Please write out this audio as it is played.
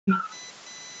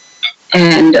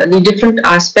and the different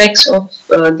aspects of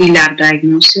the lab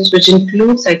diagnosis, which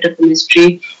include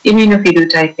cytochemistry,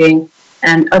 immunophenotyping,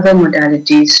 and other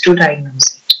modalities to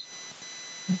diagnose it.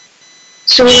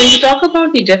 So when we talk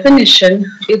about the definition,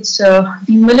 it's the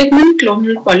malignant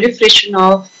clonal proliferation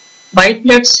of white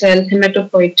blood cell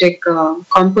hematopoietic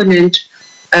component.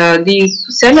 The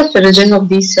cell of origin of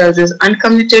these cells is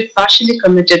uncommitted, partially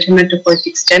committed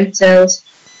hematopoietic stem cells.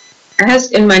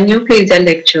 As in my nuclear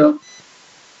lecture,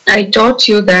 I taught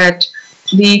you that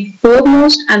the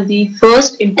foremost and the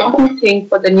first important thing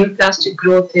for the neoplastic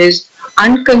growth is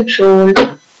uncontrolled,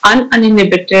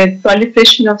 uninhibited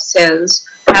proliferation of cells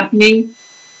happening.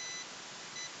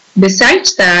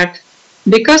 Besides that,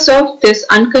 because of this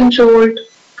uncontrolled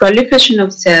proliferation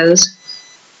of cells,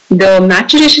 the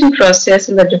maturation process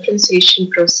and the differentiation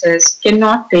process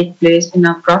cannot take place in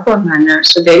a proper manner.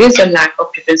 So there is a lack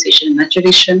of differentiation and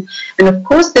maturation. And of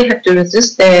course, they have to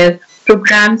resist their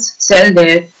programmed cell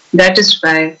death. That is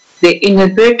why they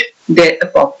inhibit their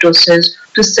apoptosis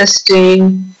to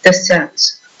sustain the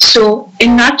cells. So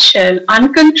in a nutshell,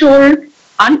 uncontrolled,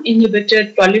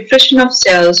 uninhibited proliferation of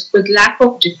cells with lack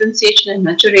of differentiation and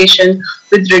maturation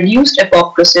with reduced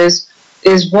apoptosis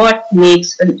is what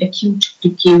makes an acute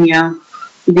leukemia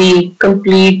the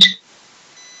complete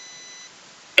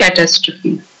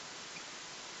catastrophe.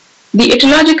 The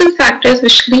etiological factors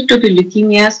which lead to the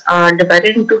leukemias are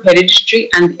divided into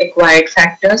hereditary and acquired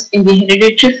factors. In the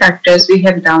hereditary factors, we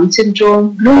have Down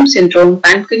syndrome, Bloom syndrome,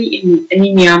 Fanconi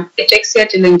anemia, ataxia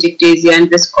telangiectasia, and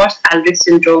Viscous-Aldrich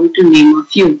syndrome, to name a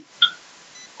few.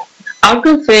 Out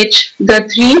of which, the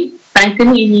three,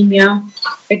 Fanconi anemia,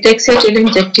 ataxia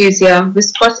telangiectasia,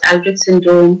 Viscous-Aldrich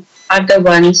syndrome, are the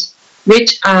ones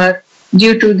which are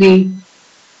due to the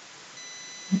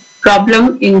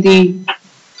problem in the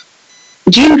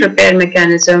gene repair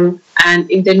mechanism and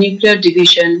in the nuclear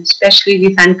division, especially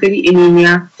the Fanconi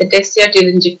anemia, ataxia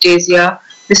telangiectasia,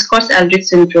 Viscous-Aldrich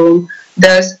syndrome,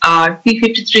 thus are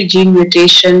p53 gene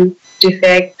mutation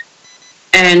defect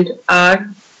and are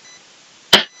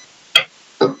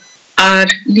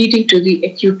leading to the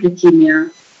acute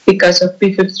leukemia because of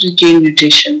p53 gene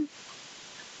mutation.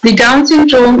 The Down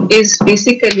syndrome is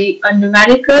basically a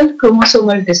numerical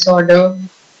chromosomal disorder,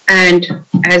 and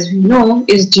as we know,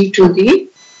 is due to the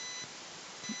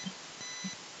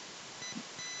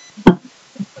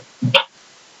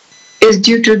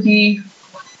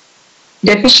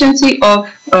deficiency of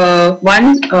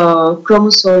one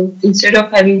chromosome. Instead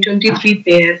of having 23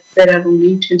 pairs, there are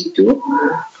only 22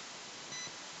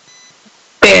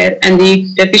 pair, and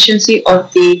the deficiency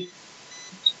of the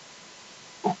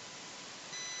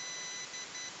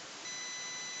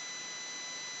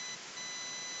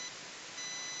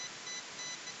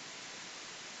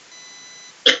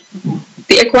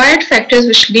acquired factors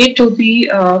which lead to the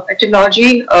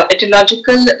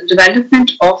etiological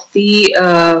development of the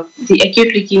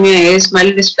acute leukemia is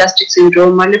myelodysplastic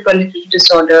syndrome, myeloproliferative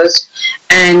disorders,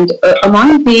 and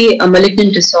among the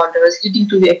malignant disorders leading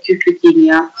to the acute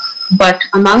leukemia. But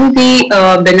among the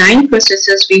benign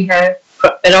processes, we have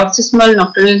paroxysmal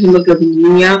nocturnal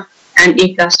hemoglobinuria and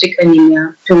aplastic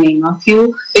anemia, to name a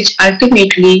few, which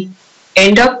ultimately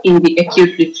end up in the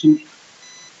acute leukemia.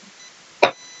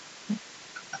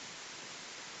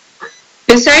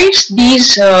 Besides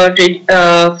these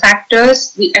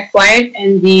factors, the acquired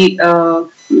and the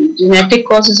genetic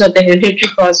causes or the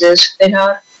hereditary causes, there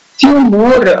are few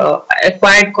more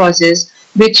acquired causes,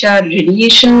 which are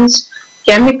radiations,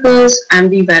 chemicals,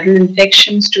 and the viral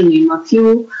infections, to name a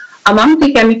few. Among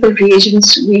the chemical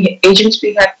agents, we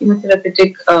have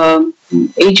chemotherapeutic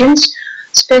agents,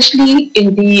 especially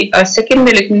in the second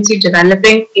malignancy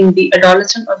developing in the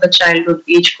adolescent or the childhood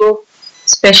age group,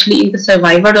 especially in the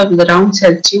survivor of the round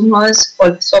cell tumors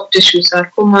or the soft tissue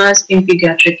sarcomas in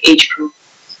pediatric age group.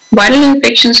 Viral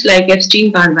infections like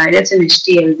Epstein-Barr virus and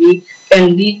HTLV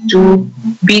can lead to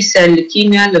B-cell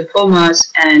leukemia,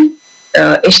 lymphomas, and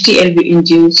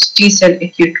HTLV-induced T-cell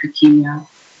acute leukemia.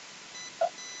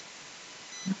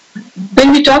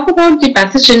 When we talk about the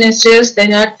pathogenesis,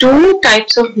 there are two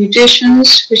types of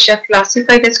mutations which are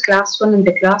classified as class 1 and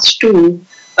the class 2,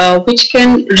 which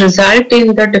can result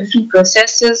in the different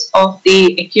processes of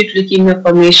the acute leukemia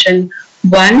formation.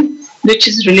 One, which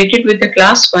is related with the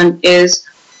class 1, is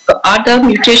are the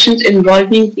mutations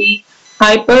involving the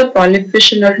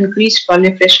hyperproliferation or increased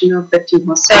proliferation of the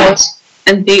tumor cells,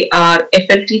 and they are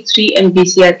FLT3 and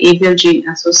BCR-ABL gene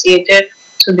associated,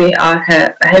 so they are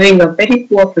having a very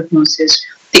poor prognosis.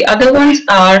 The other ones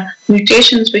are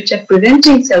mutations which are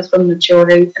preventing cells from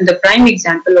maturing, and the prime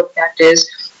example of that is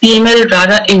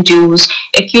PML-RARA-induced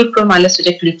acute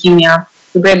promyelocytic leukemia,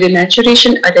 where the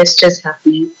maturation arrest is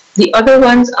happening. The other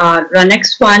ones are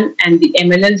RUNX1 and the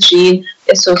MLL gene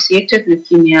associated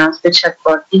leukemias, which have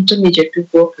got intermediate to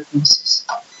poor prognosis.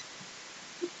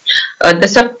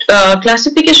 The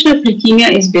classification of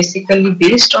leukemia is basically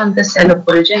based on the cell of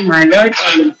origin, myeloid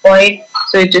or lymphoid.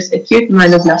 So it is acute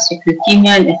myeloblastic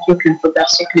leukemia and acute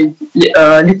lymphoblastic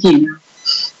leukemia.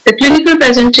 The clinical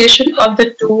presentation of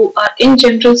the two are in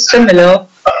general similar.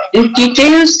 In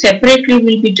detail, separately,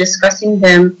 we'll be discussing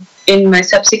them in my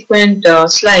subsequent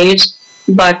slides.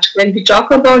 But when we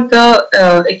talk about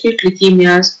the acute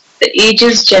leukemias, the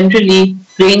ages generally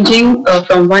ranging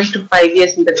from 1 to 5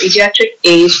 years in the pediatric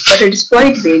age, but it is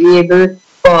quite variable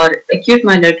for acute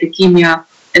myeloid leukemia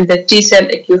and the T-cell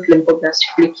acute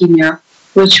lymphoblastic leukemia,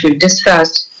 which we'll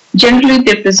discuss. Generally,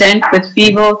 they present with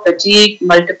fever, fatigue,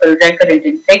 multiple recurrent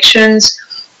infections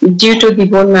due to the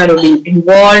bone marrow being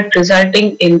involved,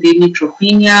 resulting in the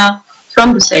neutropenia,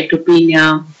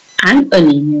 thrombocytopenia, and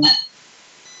anemia.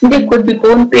 There could be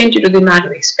bone pain due to the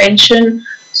marrow expansion.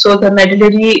 So the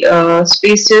medullary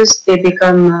spaces, they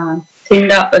become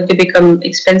thinned out, they become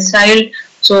expansile.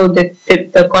 So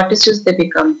the cortices, they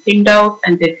become thinned out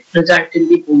and they result in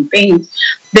the bone pains.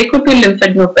 There could be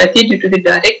lymphadenopathy due to the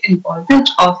direct involvement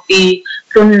of the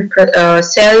clonal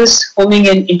cells homing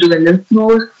into the lymph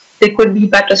node. There could be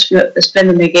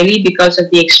hepatosplenomegaly because of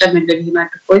the extramedullary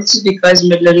hematopoiesis, because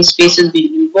medullary space is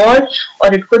being involved,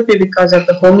 or it could be because of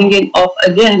the homing in of,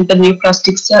 again, the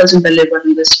neoplastic cells in the liver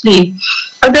and the spleen.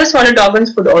 Other solid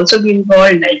organs could also be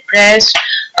involved, like breast,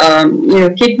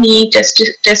 kidney,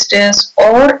 testis,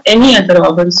 or any other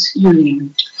organs, you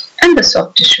name it. And the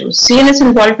soft tissues. CNS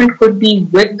involvement could be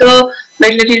with the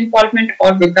medullary involvement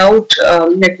or without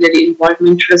medullary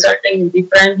involvement, resulting in the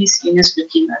primary CNS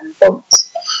leukemia lymphomas.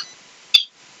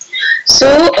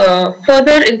 So,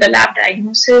 further in the lab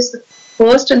diagnosis, the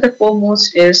first and the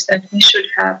foremost is that we should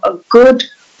have a good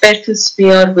fetal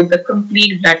smear with the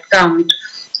complete blood count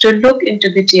to look into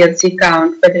the TLC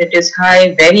count, whether it is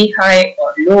high, very high,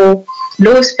 or low.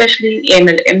 Low, especially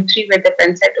AML M3, where the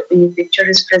pancytopenia picture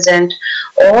is present,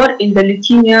 or in the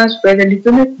leukemias where the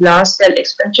leukemic blast cell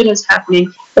expansion is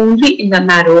happening only in the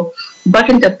marrow, but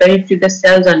in the periphery the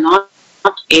cells are not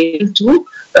able to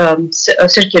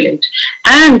circulate.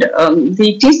 And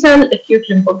the T-cell acute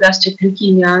lymphoblastic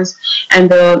leukemias and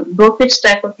the Burkitt's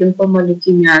type of lymphoma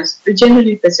leukemias, they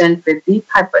generally present with the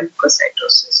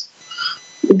hyperleukocytosis.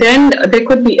 Then there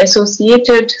could be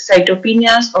associated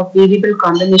cytopenias of variable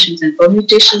combinations and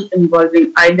permutations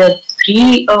involving either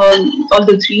all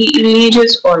the three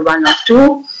lineages or one or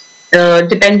two,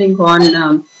 depending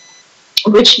on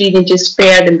which lineage is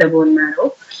paired in the bone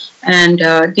marrow. And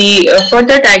the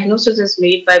further diagnosis is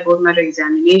made by bone marrow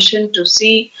examination to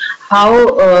see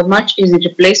how much is the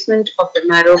replacement of the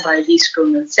marrow by these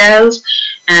clonal cells,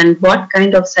 and what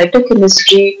kind of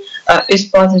cytochemistry is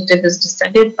positive is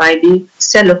studied by the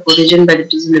cell of origin, whether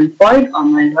it is lymphoid or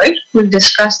myeloid. We'll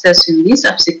discuss this in the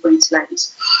subsequent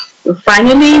slides.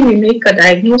 Finally, we make a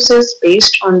diagnosis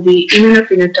based on the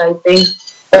immunophenotyping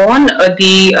on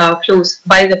the flows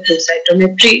by the flow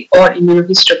cytometry or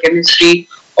immunohistochemistry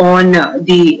on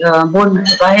the bone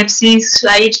marrow biopsy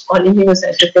slides or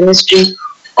immunocytochemistry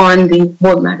on the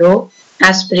bone marrow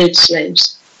aspirate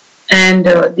slides. And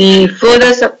the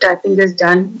further subtyping is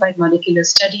done by molecular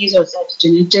studies or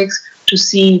cytogenetics to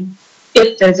see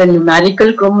if there is a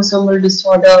numerical chromosomal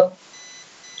disorder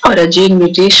or a gene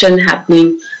mutation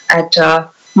happening at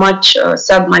much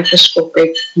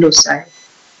submicroscopic loci.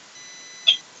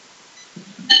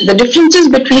 The differences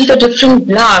between the different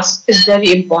blasts is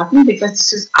very important because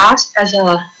this is asked as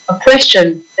a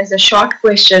question, as a short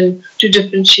question to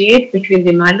differentiate between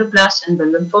the myeloblast and the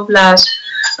lymphoblast.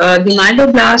 The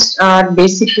myeloblasts are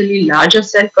basically larger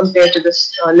cell compared to the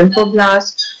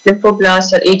lymphoblasts.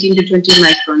 Lymphoblasts are 18 to 20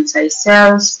 micron size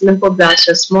cells. Lymphoblasts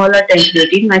are smaller, 10 to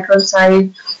 18 micron size.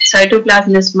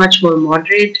 Cytoplasm is much more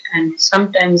moderate and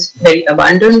sometimes very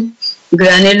abundant,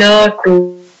 granular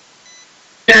to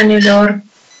granular,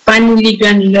 finely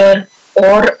granular,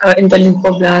 or in the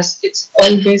lymphoblast, it's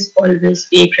always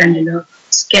agranular,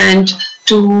 scant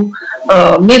to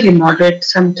maybe moderate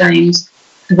sometimes,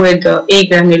 with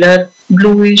agranular,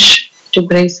 bluish to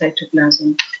gray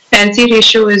cytoplasm. Pansy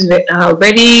ratio is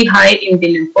very high in the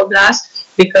lymphoblast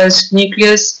because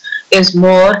nucleus is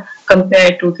more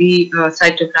compared to the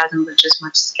cytoplasm, which is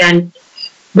much scant.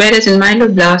 Whereas in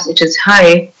myeloblast, it is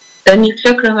high. The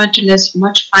nuclear chromatin is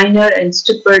much finer and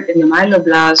stippled in the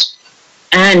myeloblast,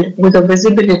 and with the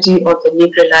visibility of the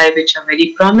nucleoli, which are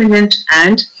very prominent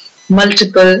and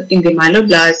multiple in the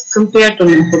myeloblast compared to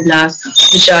lymphoblasts,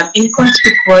 which are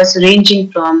inconspicuous,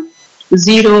 ranging from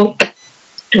 0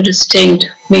 to distinct,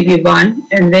 maybe one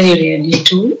and very rarely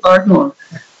two or more.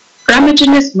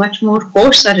 Chromatin is much more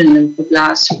coarser in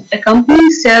lymphoblasts.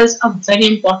 Accompanying cells are very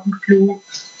important clue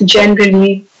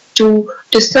generally to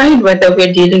decide whether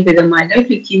we're dealing with a myeloid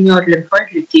leukemia or lymphoid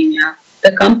leukemia.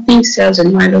 The accompanying cells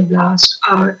in myeloblasts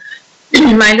are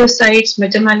myelocytes,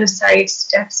 metamyelocytes,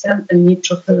 stem cells, and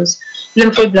neutrophils.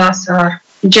 Lymphoblasts are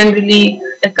generally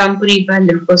accompanied by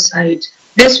lymphocytes.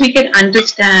 This we can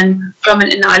understand from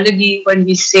an analogy when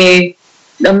we say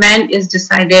the man is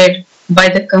decided by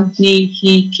the company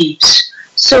he keeps.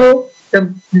 So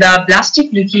the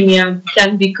blastic leukemia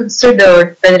can be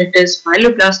considered whether it is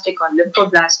myeloblastic or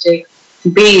lymphoblastic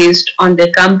based on the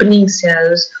accompanying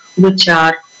cells which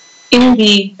are in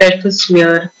the peripheral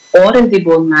smear or in the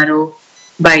bone marrow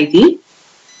by the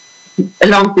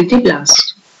along with the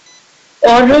blast.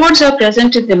 Or rods are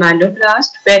present in the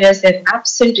myeloblast, whereas they're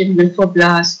absent in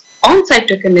lymphoblast. On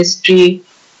cytochemistry,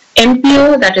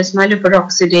 MPO, that is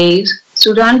myeloperoxidase,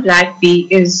 Sudan black B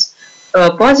is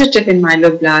positive in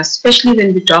myeloblasts, especially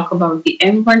when we talk about the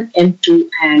M1, M2,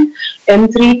 and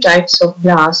M3 types of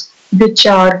blasts, which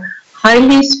are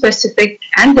highly specific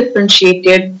and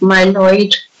differentiated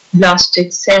myeloid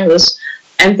blastic cells,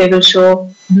 and they will show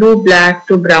blue-black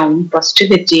to brown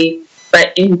positivity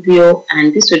by MPO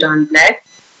and the Sudan black.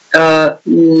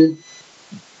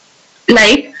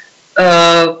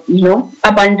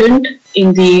 Abundant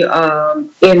in the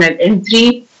AML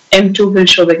M3, M2 will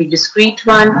show very discrete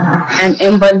one, and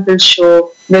M1 will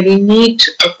show very neat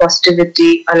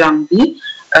positivity along the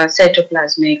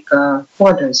cytoplasmic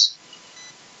borders.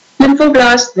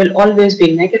 Lymphoblasts will always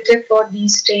be negative for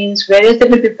these stains, whereas they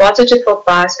will be positive for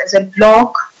PAS as a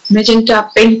block, magenta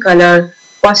pink color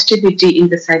positivity in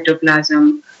the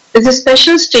cytoplasm. There's a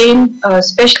special stain,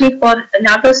 especially for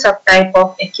another subtype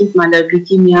of acute myeloid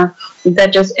leukemia,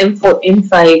 that is M4,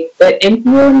 M5, where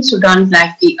MPO and Sudan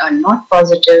black B are not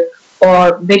positive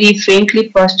or very faintly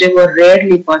positive or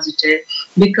rarely positive,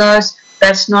 because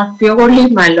that's not purely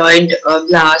myeloid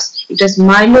blast. It is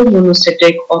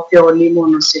myelomonocytic or purely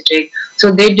monocytic.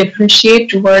 So they differentiate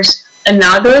towards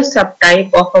another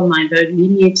subtype of a myeloid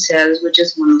lineage cells, which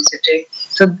is monocytic.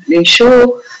 So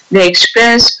they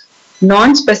express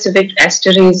non-specific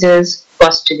esterases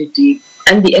positivity.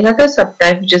 And the another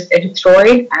subtype, which is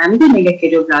erythroid and the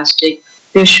megakaryoblast,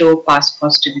 they show PAS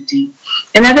positivity.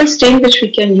 Another stain which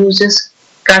we can use is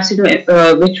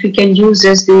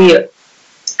the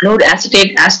chloride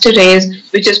acetate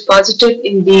esterase, which is positive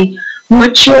in the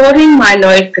maturing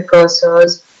myeloid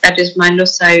precursors, that is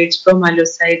myelocytes,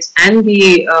 promyelocytes, and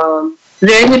the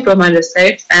rarely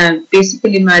promyelocytes, and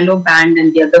basically myeloband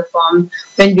and the other form,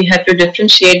 when we have to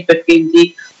differentiate between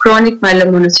the chronic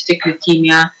myelomonocytic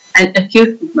leukemia and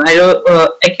acute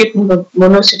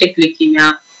monocytic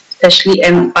leukemia, especially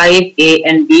M5A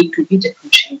and B, to be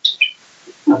differentiated.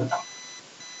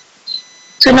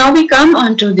 So now we come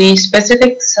on to the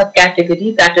specific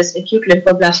subcategory, that is acute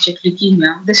lymphoblastic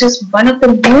leukemia. This is one of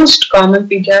the most common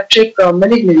pediatric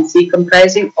malignancy,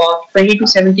 comprising of 20 to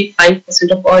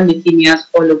 75% of all leukemias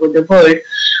all over the world,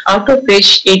 out of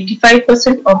which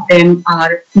 85% of them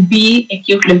are B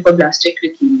acute lymphoblastic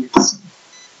leukemias.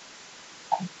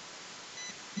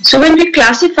 So when we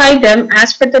classify them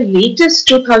as per the latest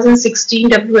 2016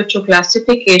 WHO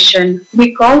classification,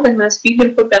 we call them as B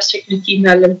lymphoblastic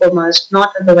leukemia lymphomas,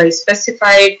 not otherwise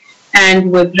specified,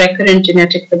 and with recurrent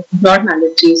genetic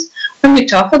abnormalities. When we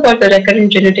talk about the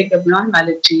recurrent genetic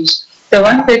abnormalities, the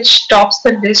one which tops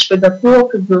the list with a poor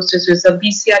prognosis is the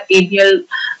BCR-ABL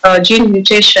gene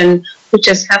mutation, which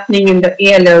is happening in the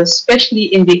ALLs,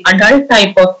 especially in the adult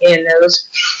type of ALLs.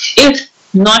 If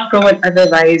not proven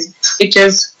otherwise, it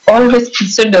is always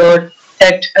considered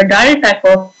that adult type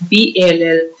of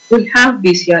BALL will have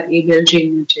BCR-ABL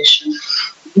gene mutation.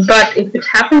 But if it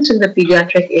happens in the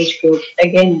pediatric age group,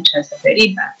 again, it has a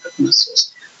very bad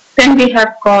prognosis. Then we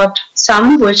have got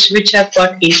some which have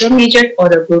got intermediate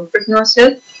or a good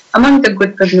prognosis. Among the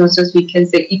good prognosis, we can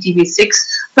say ETV6,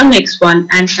 X1,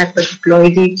 and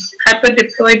hyperdiploidy.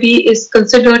 Hyperdiploidy is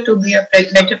considered to be a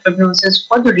better prognosis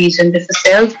for the reason that the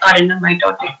cells are in a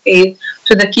mitotic phase.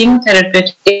 So the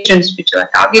chemotherapeutic agents which are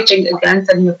targeting against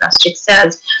the neoplastic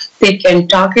cells, they can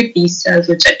target these cells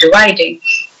which are dividing,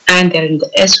 and they're in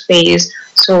the S phase.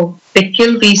 So they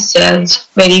kill these cells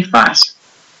very fast.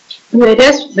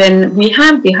 Whereas when we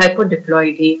have the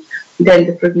hypodiploidy, then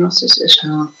the prognosis is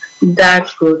not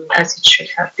that good as it should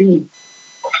have been.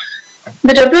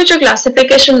 The WHO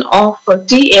classification of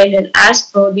TALL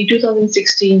as per the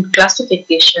 2016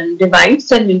 classification divides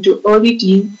them into early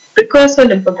teen precursor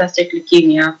lymphoblastic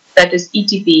leukemia, that is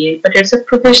ETPA, but it's a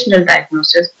provisional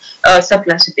diagnosis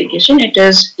subclassification. It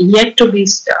is yet to be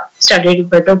studied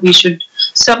whether we should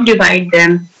subdivide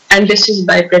them, and this is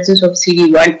by presence of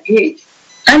CD1A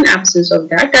and absence of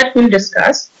that we'll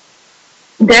discuss.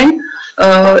 Then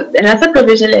another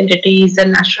provisional entity is the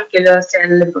natural killer cell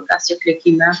lymphoblastic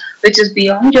leukemia, which is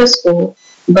beyond your scope,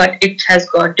 but it has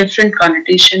got different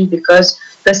connotation because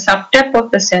the subtype of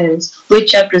the cells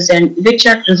which are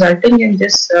resulting in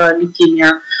this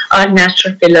leukemia are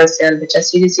natural killer cell, which are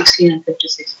CD16 and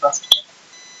 56 positive.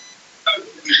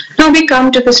 Now we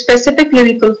come to the specific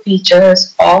clinical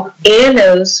features of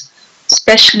ALLs,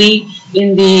 especially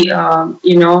in the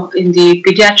in the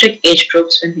pediatric age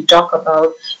groups. When we talk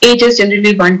about ages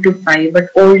generally 1 to 5, but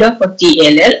older for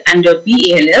TALL and the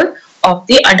BALL of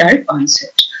the adult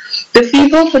onset. The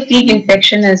fever fatigue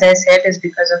infection, as I said, is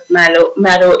because of marrow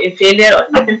failure or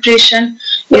infiltration,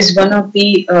 is one of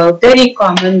the very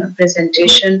common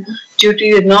presentation due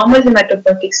to normal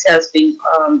hematopoietic cells being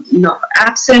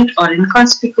absent or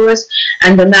inconspicuous,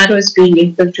 and the marrow is being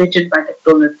infiltrated by the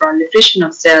proliferation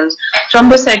of cells.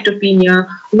 Thrombocytopenia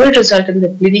will result in the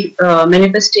bleeding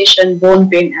manifestation, bone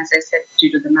pain, as I said,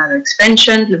 due to the marrow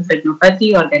expansion,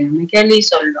 lymphadenopathy, organomegaly,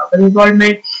 solid organ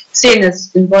involvement,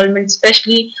 CNS involvement,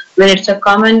 especially when it's a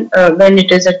common, when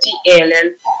it is a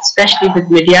TALL, especially with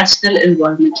mediastinal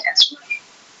involvement as well.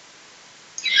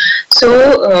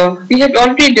 So we have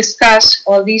already discussed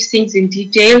all these things in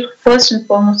detail. First and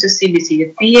foremost is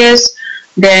CBC-PS.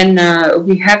 Then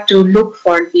we have to look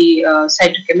for the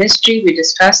cytochemistry. We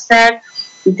discussed that.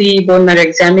 The bone marrow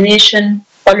examination,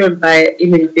 followed by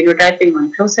immunophenotyping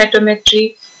on flow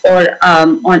cytometry, or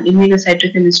on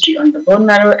immunocytochemistry on the bone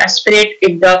marrow. Aspirate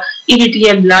if the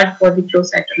EDTA blood for the flow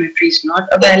cytometry is not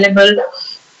available,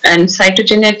 and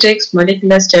cytogenetics,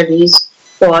 molecular studies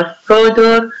for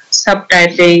further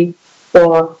subtyping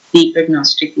for the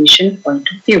prognostication point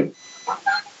of view.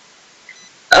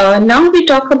 Now we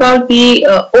talk about the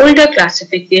older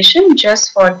classification,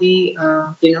 just for the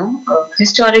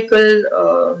historical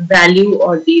value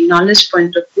or the knowledge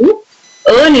point of view.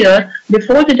 Earlier,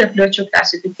 before the WHO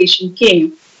classification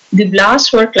came, the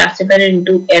blasts were classified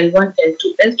into L1,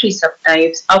 L2, L3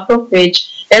 subtypes, out of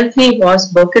which L3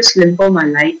 was Burkitt's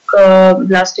lymphoma-like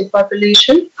blastic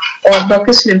population, or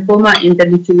Burkitt's lymphoma in the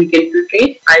leukemic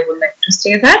infiltrate, I would like to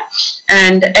say that.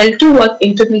 And L2 was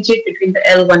intermediate between the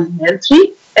L1 and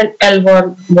L3, and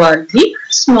L1 were the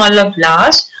smaller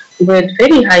blasts with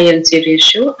very high NC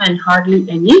ratio and hardly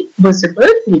any visible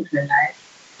nuclei.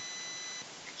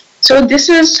 So this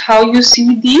is how you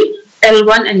see the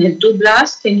L1 and L2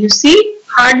 blast. Can you see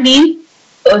hardly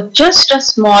just a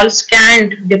small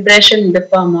scanned depression in the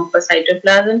form of a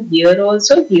cytoplasm here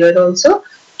also,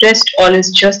 rest all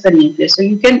is just the nucleus. So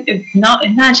you can now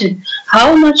imagine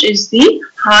how much is the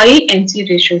high NC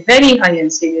ratio, very high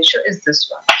NC ratio is this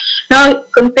one. Now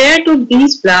compared to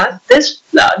these blasts,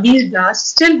 these blasts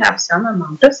still have some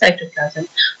amount of cytoplasm.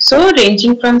 So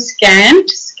ranging from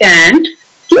scant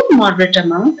to moderate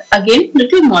amount, again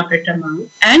little moderate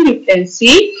amount, and you can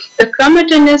see the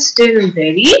chromatin is still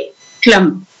very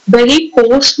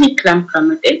coarsely clump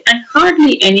chromatin, and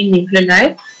hardly any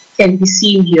nuclei can be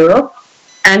seen here.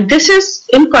 And this is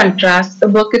in contrast the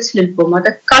Burkitt's lymphoma.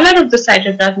 The color of the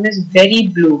cytoplasm is very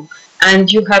blue,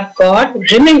 and you have got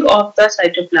rimming of the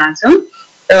cytoplasm,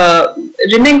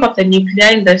 rimming of the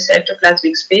nuclei in the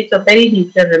cytoplasmic space, a very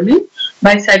nuclear rimming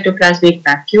by cytoplasmic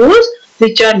vacuoles,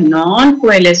 which are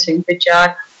non-coalescing, which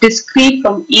are discrete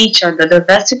from each other. The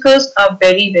vesicles are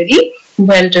very, very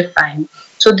well defined.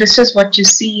 So this is what you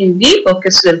see in the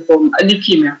Burkitt's lymphoma,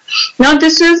 leukemia. Now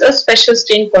this is a special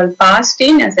stain called PAS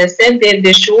stain. As I said,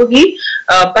 they show the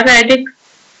periodic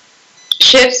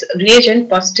Schiff's reagent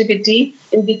positivity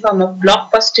in the form of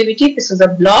block positivity. This is a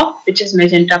block which is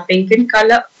magenta pink in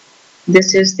color.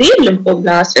 This is the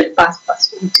lymphoblast with PAS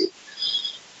positivity.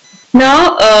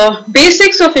 Now,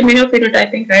 basics of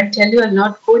immunophenotyping, I'll tell you, I'll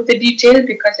not go into detail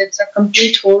because it's a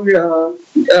complete whole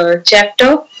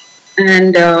chapter.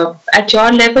 And at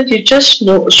your level, you just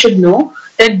should know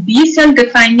that B cell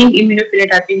defining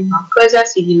immunophenotyping markers are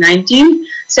CD19,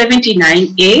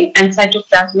 79A, and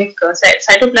cytoplasmic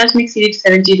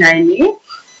CD79A,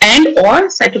 and or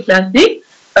cytoplasmic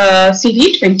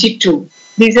CD22.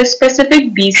 These are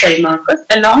specific B cell markers.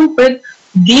 Along with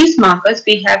these markers,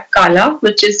 we have CALA,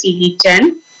 which is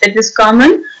CD10, that is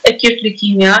common acute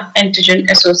leukemia antigen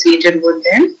associated with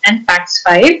them, and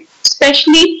PAX5,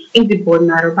 especially in the bone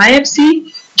marrow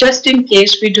biopsy. just in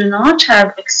case we do not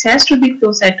have access to the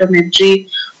flow cytometry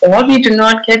or we do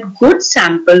not get good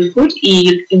sample, good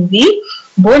yield in the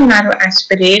bone marrow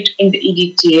aspirate in the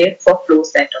EDTA for flow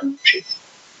cytometry.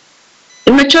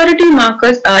 Immaturity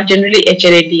markers are generally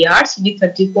HLA-DR,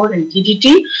 CD34 and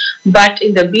TDT, but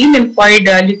in the B-lymphoid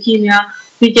leukemia,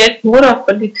 we get more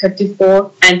often the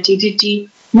 34 and TDT,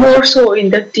 more so in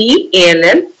the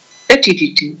T-ALL, the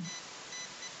TDT.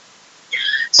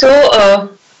 So,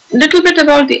 little bit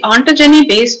about the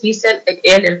ontogeny-based B-cell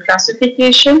ALL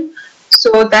classification.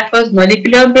 So that was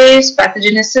molecular-based,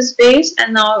 pathogenesis-based,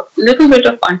 and now little bit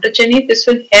of ontogeny. This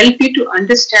will help you to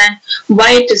understand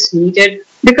why it is needed,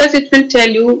 because it will tell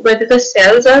you whether the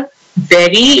cells are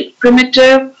very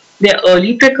primitive, they're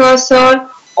early precursor,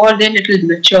 or they're little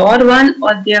mature one,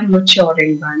 or they're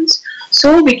maturing ones.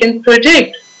 So we can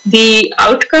predict the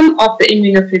outcome of the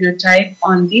immunophenotype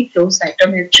on the flow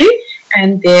cytometry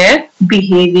and their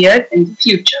behavior in the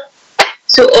future.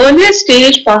 So earlier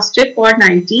stage positive for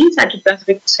 19,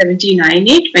 cytoplasmic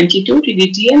 79, 22,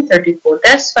 TDT and 34.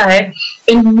 That's why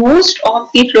in most of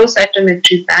the flow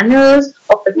cytometry panels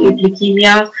of acute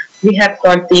leukemia, we have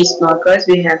got these markers.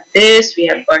 We have this, we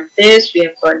have got this, we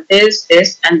have got this,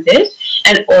 this and this,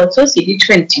 and also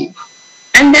CD20.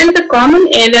 And then the common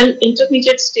ALL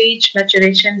intermediate stage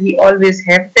maturation, we always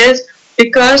have this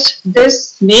because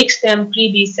this makes them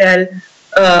pre-B cell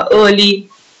early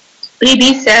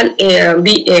pre-B cell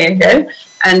BALL,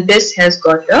 and this has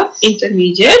got a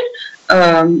intermediate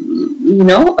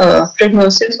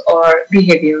prognosis or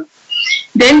behavior.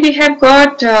 Then we have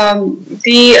got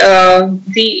the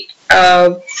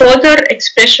further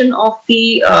expression of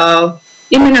the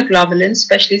immunoglobulins,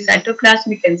 especially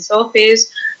cytoplasmic and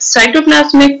surface.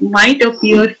 Cytoplasmic might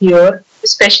appear here,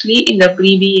 especially in the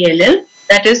pre-BALL.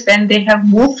 That is when they have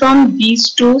moved from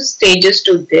these two stages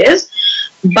to this.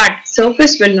 But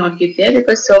surface will not be there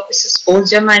because surface is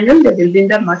post-germinal. They will be in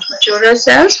the much maturer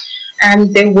cells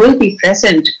and they will be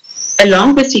present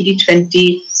along with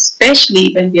CD20,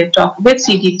 especially when we are talking with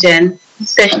CD10,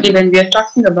 especially when we are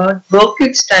talking about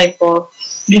Burkitt's type of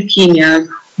leukemia,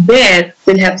 where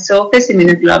we'll have surface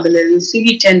immunoglobulins,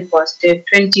 CD10 positive,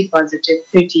 20 positive,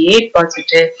 38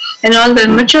 positive, and all the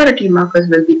maturity markers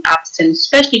will be absent,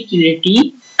 especially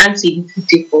TDT and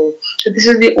CD34. So this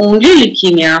is the only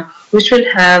leukemia which will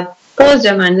have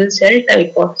post-germinal cell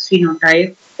type of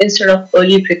phenotype instead of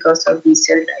early precursor B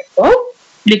cell type of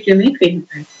leukemic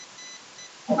phenotype.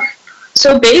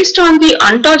 So based on the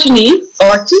ontogeny,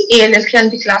 or T-ALL can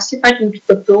be classified into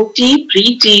the pro-T,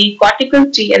 pre-T, cortical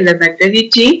T and the medullary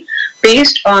T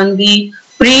based on the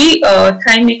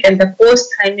pre-thymic and the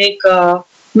post-thymic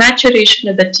maturation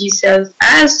of the T cells,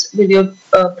 as with your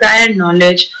prior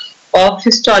knowledge of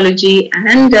histology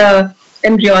and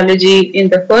embryology in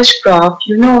the first crop,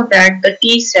 you know that the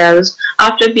T cells,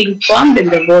 after being formed in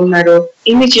the bone marrow,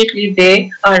 immediately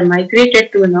they are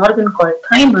migrated to an organ called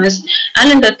thymus,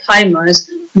 and in the thymus,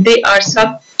 they are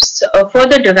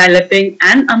further developing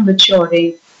and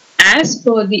maturing as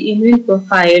per the immune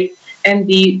profile and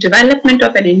the development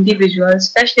of an individual,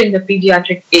 especially in the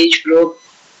pediatric age group.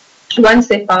 Once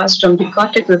they pass from the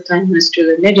cortical thymus to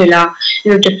the medulla,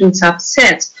 different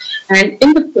subsets, and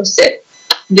in the process,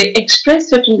 they express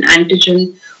certain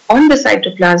antigen on the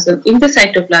cytoplasm, in the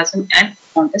cytoplasm and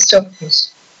on the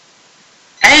surface.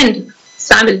 And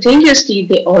simultaneously,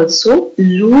 they also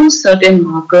lose certain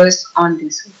markers on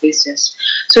these surfaces.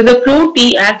 So the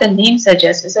pro-T, as the name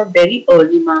suggests, is a very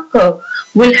early marker,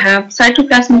 will have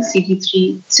cytoplasmic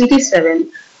CD3, CD7,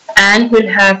 and will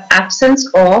have absence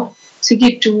of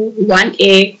CD2,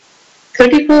 1A,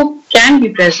 34 can be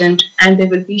present, and there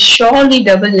will be surely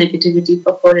double negativity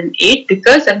for 4 and 8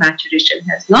 because the maturation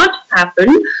has not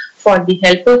happened for the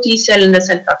helper T cell and the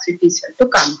cell-toxic T cell to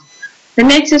come. The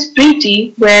next is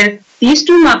pre-T, where these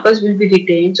two markers will be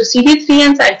retained. So CD3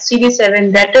 and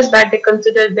CD7, that is that they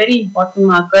consider very important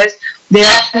markers. They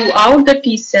are throughout the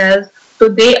T cells, so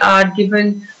they are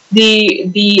given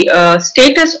the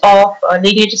status of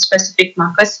lineage-specific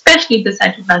markers, especially the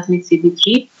cytoplasmic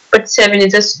CD3. But 7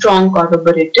 is a strong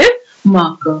corroborative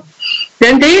marker.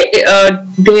 Then they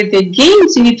gain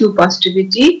CD2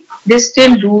 positivity, they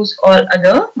still lose all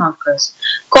other markers.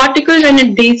 Cortical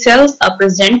and D cells are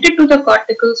presented to the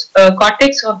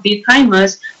cortex of the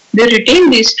thymus. They retain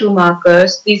these two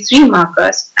markers, these three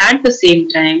markers at the same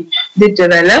time. They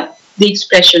develop the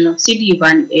expression of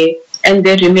CD1A and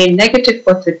they remain negative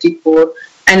for 34.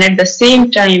 And at the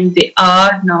same time, they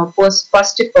are now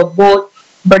positive for both.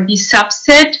 But the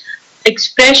subset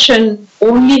expression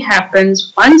only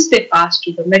happens once they pass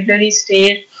to the medullary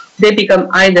stage. They become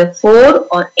either 4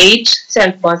 or 8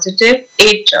 cell positive,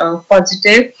 8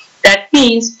 positive, That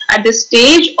means at the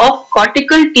stage of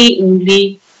cortical T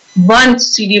only, one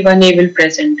CD1A will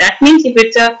present. That means if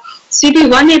it's a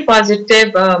CD1A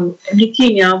positive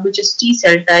leukemia, which is T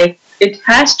cell type, it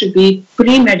has to be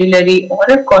premedullary or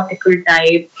a cortical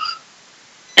type,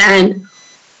 and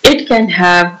it can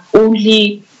have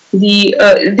only the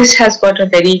this has got a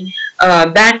very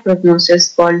bad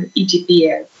prognosis called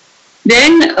ETPL.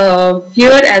 Then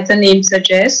here, as the name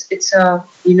suggests, it's a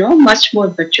much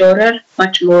more maturer,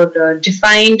 much more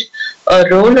defined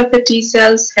role of the T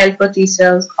cells, helper T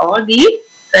cells, or the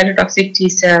cytotoxic T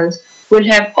cells will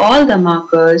have all the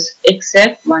markers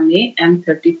except 1A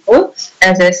M34.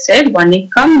 As I said,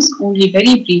 1A comes only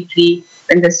very briefly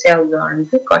when the cells are in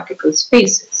the cortical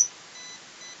spaces.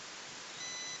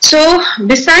 So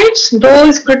besides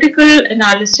those critical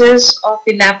analysis of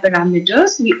the lab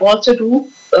parameters, we also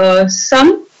do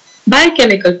some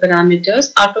biochemical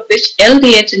parameters, out of which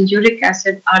LDH and uric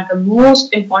acid are the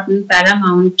most important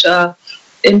paramount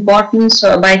importance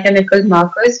biochemical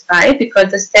markers. Why?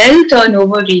 Because the cell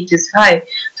turnover rate is high.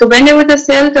 So whenever the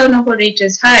cell turnover rate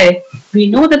is high, we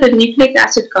know that the nucleic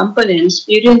acid components,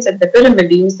 purines and the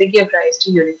pyrimidines, they give rise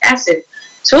to uric acid.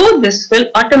 So this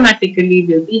will automatically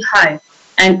be high.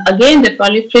 And again, the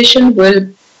proliferation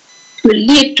will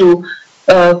lead to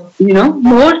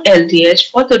more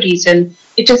LDH for the reason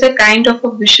it is a kind of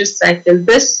a vicious cycle.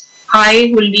 This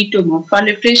high will lead to more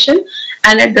proliferation,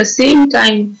 and at the same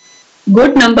time,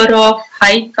 good number of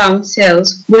high count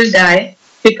cells will die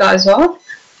because of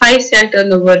high cell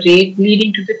turnover rate,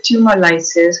 leading to the tumor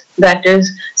lysis. That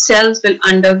is, cells will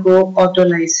undergo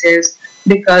autolysis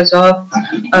because of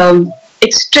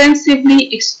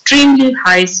extremely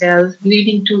high cells,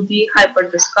 leading to the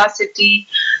hyperviscosity,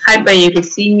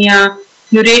 hyperuricemia,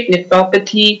 urate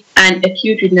nephropathy, and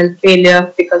acute renal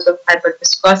failure because of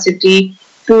hyperviscosity,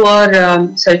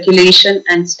 poor circulation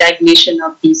and stagnation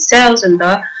of these cells, and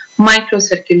the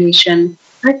microcirculation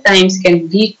at times can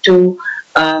lead to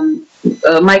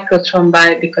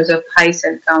microthrombi because of high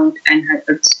cell count and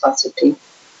hyperviscosity.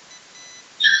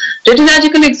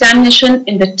 Radiological examination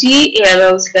in the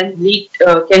T-ALLs can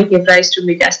give rise to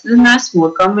mediastinal mass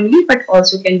more commonly, but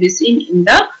also can be seen in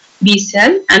the B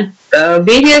cell, and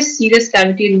various serious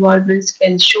cavity involvements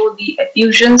can show the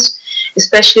effusions,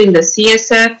 especially in the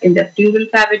CSF, in the pleural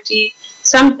cavity,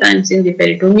 sometimes in the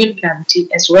peritoneal cavity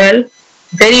as well,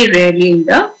 very rarely in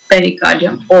the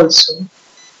pericardium also.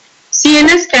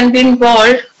 CNS can be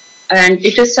involved, and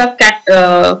it is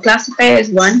classified as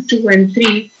 1, 2, and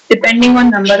 3 depending on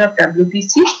number of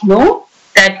WBCs. No,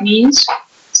 that means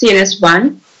CNS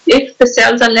 1. If the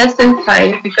cells are less than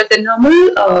 5, because the normal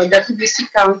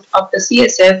WBC count of the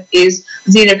CSF is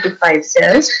 0 to 5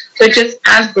 cells, so it is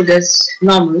as good as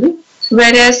normal.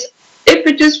 Whereas if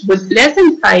it is with less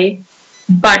than 5,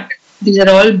 but these are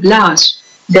all blasts,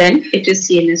 then it is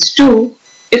CNS 2.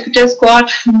 If it has got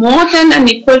more than and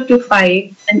equal to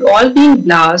 5 and all being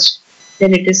blasts,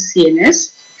 then it is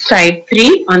CNS type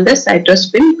 3 on the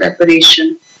cytospin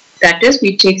preparation. That is,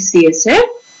 we take CSF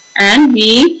and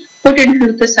we put it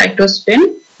into the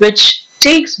cytospin, which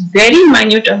takes very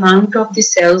minute amount of the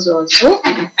cells also,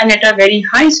 and at a very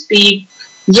high speed,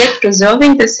 yet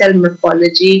preserving the cell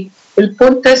morphology, will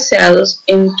put the cells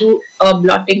into a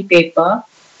blotting paper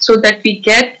so that we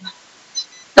get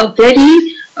a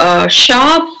very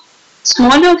sharp,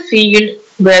 smaller field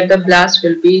where the blast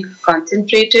will be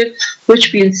concentrated,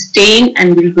 which we'll stain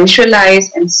and we'll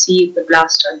visualize and see if the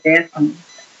blasts are there or not.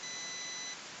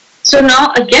 So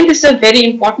now again, this is a very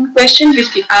important question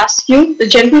which we ask you. The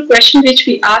general question which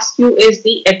we ask you is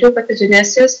the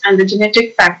etiopathogenesis and the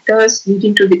genetic factors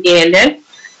leading to the ALL,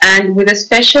 and with a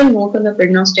special note on the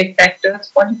prognostic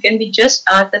factors, or you can be just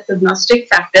asked the prognostic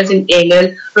factors in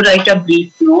ALL to write a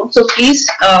brief note. So please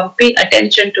pay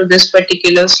attention to this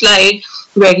particular slide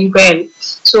very well.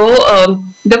 So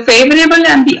the favorable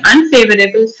and the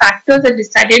unfavorable factors are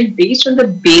decided based on the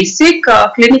basic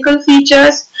clinical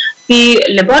features, the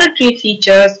laboratory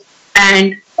features,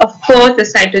 and of course the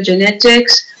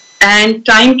cytogenetics and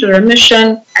time to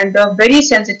remission, and the very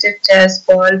sensitive test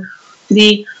called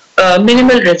the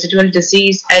minimal residual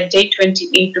disease at day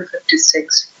 28 to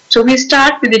 56. So we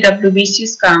start with the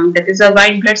WBC's count, that is a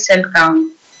white blood cell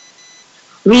count.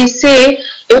 We say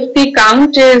if the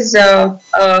count is 10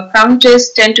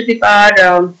 to the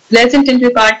power less than 10 to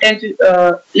the power 10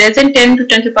 to less than 10 to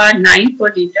 10 to the power 9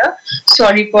 per liter.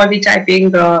 Sorry for the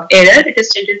typing error. It is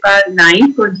 10 to the power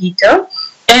 9 per liter.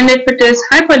 And if it is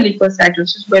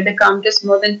hyperleukocytosis, where the count is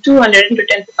more than 200 to 10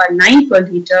 to the power 9 per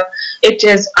liter, it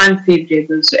is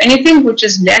unfavorable. So anything which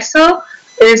is lesser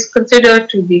is considered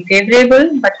to be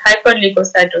favorable, but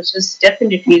hyperleukocytosis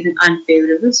definitely is an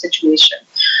unfavorable situation.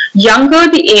 Younger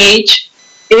the age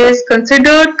is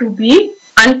considered to be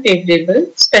unfavorable,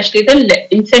 especially the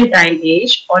infantile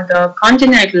age or the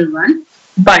congenital one.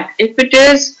 But if it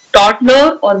is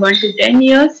toddler or 1 to 10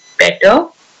 years, better.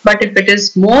 But if it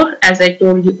is more, as I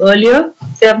told you earlier,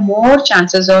 there are more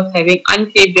chances of having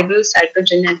unfavorable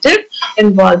cytogenetic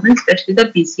involvement, especially the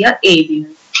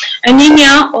BCR-ABL.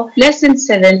 Anemia of less than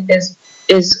 7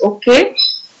 is okay,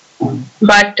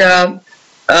 but the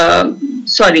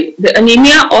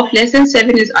anemia of less than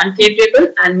 7 is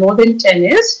unfavorable and more than 10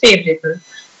 is favorable.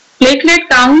 Platelet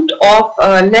count of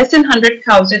less than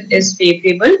 100,000 is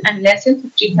favorable and less than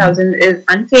 50,000 is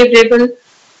unfavorable.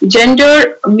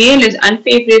 Gender, male is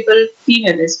unfavorable,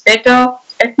 female is better.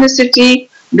 Ethnicity,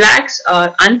 blacks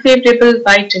are unfavorable,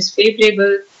 white is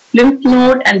favorable. Lymph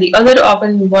node and the other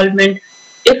organ involvement,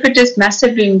 if it is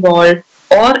massively involved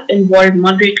or involved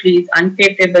moderately, is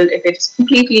unfavorable. If it is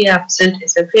completely absent,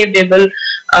 it's a favorable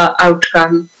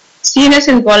outcome. CNS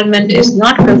involvement is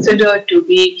not considered to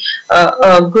be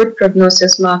a good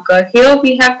prognosis marker. Here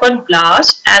we have got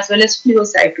blast as well as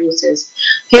phagocytosis.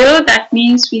 Here that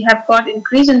means we have got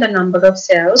increase in the number of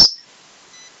cells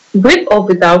with or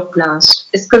without blast.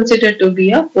 Is considered to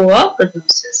be a poor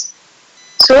prognosis.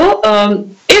 So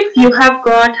if you have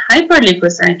got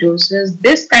hyperleukocytosis,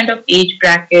 this kind of age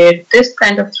bracket, this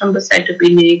kind of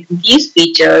thrombocytopenic, these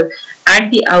features at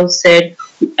the outset,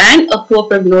 and a poor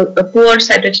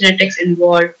cytogenetics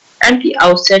involved at the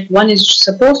outset, one is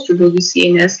supposed to do the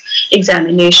CNS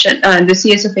examination, the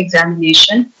CSF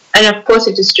examination, and of course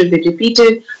it is to be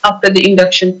repeated after the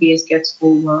induction phase gets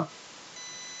over.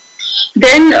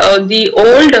 Then the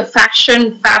old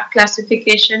faction FAB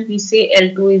classification, we say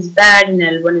L2 is bad and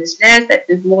L1 is less, that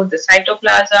is more the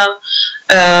cytoplasm.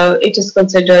 It is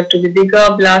considered to be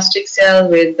bigger blastic cell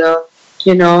with a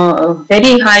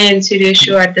very high NC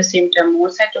ratio, at the same time more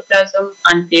cytoplasm,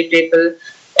 unfavorable.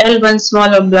 L1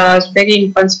 smaller blast, very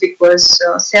inconspicuous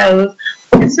cell,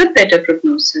 it's a better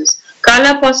prognosis.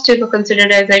 Kala positive are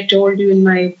considered, as I told you in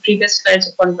my previous slides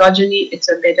of ontogeny, it's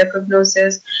a better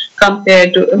prognosis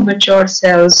compared to immature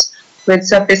cells with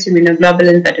surface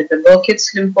immunoglobulin, that is the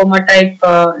Burkitt's lymphoma type,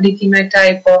 leukemia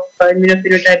type of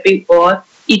immunophenotyping, or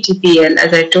ETPL,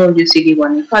 as I told you,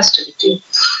 CD1 positivity.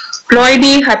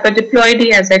 Ploidy,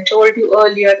 hyperdiploidy, as I told you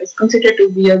earlier, is considered to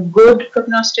be a good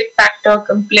prognostic factor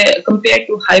compared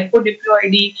to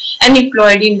hypodiploidy. Any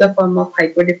ploidy in the form of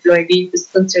hypodiploidy is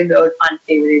considered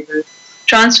unfavorable.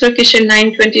 Translocation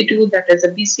 922, that is a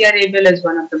BCR-ABL, is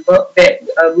one of the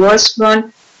worst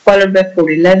one, followed by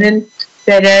 411.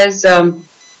 Whereas the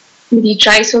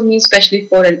trisomy, especially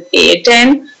 4 and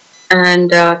 10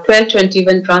 and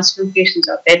 1221 translocations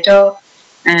are better.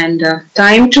 And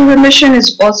time to remission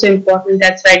is also important.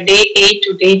 That's why day 8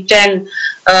 to day 10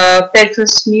 Pegel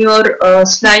smear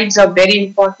slides are very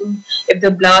important. If the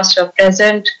blasts are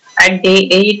present at day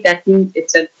 8, that means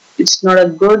it's not a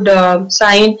good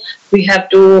sign. We have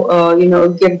to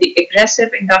give the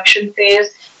aggressive induction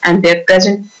phase, and they're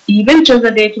present even till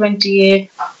the day 28.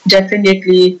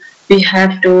 Definitely we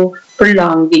have to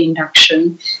prolong the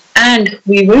induction. And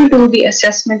we will do the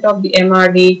assessment of the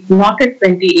MRD not at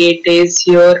 28 days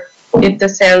here. If the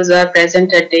cells are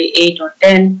present at day 8 or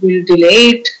 10, we'll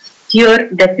delay it. Here,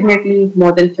 definitely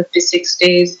more than 56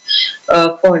 days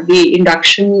for the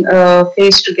induction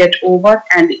phase to get over,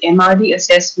 and the MRD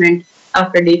assessment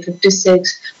after day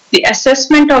 56. The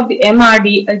assessment of the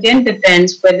MRD again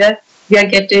depends whether we are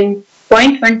getting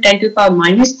 0.1 10 to the power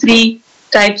minus 3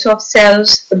 types of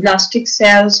cells, the blastic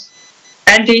cells,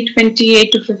 at day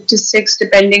 28 to 56,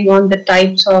 depending on the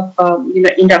types of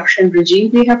induction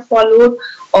regime we have followed,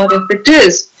 or if it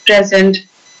is present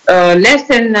less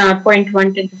than 0.1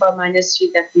 10 to the power minus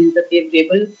 3, that means the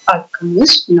favorable outcome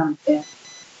is not there.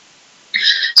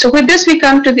 So with this, we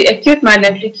come to the acute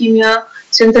myeloid leukemia.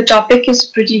 Since the topic is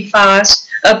pretty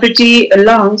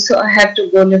long, so I have to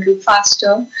go a little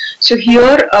faster. So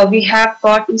here we have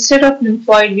got, instead of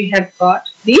lymphoid, we have got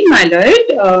the myeloid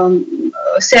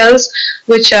cells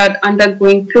which are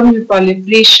undergoing clonal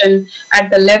proliferation at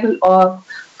the level of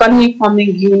colony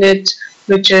forming unit,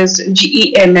 which is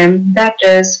GEMM, that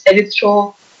is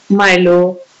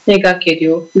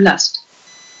erythromyelomegakaryoblast.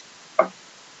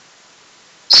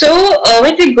 So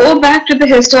when we go back to the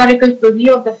historical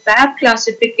review of the FAB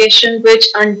classification, which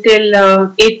until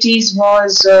 80s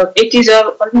was 80s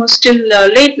or almost till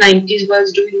late 90s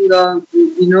was doing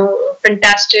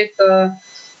fantastic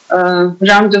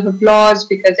rounds of applause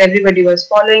because everybody was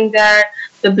following that.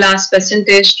 The blast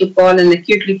percentage to fall in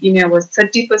acute leukemia was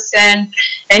 30%.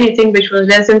 Anything which was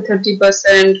less than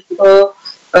 30%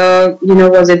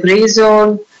 was a gray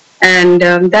zone. And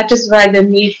that is why the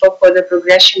need for further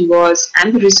progression was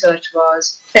and the research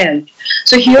was felt.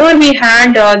 So here we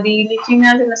had the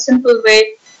leukemias in a simple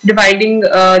way, dividing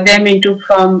them into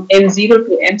from M0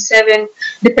 to M7,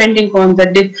 depending on the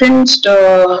different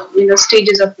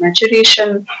stages of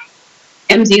maturation.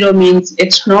 M0 means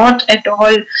it's not at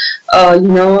all,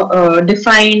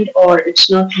 defined, or it's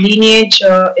not lineage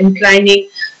inclining,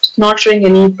 it's not showing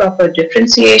any proper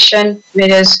differentiation,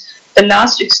 whereas the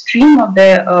last extreme of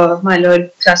the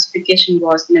myeloid classification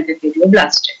was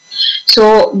megakaryoblast.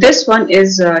 So this one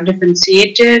is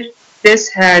differentiated. This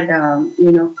had,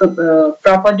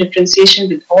 proper differentiation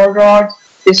with all rods.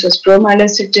 This was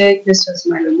promyelocytic, this was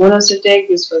myelomonocytic,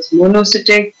 this was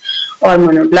monocytic or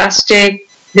monoblastic.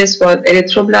 This was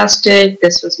erythroblastic,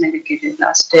 this was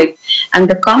megakaryoblast, and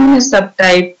the commonest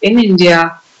subtype in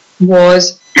India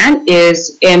was and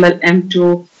is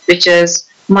AML-M2, which is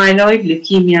myeloid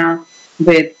leukemia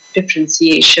with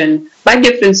differentiation. By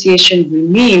differentiation, we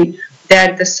mean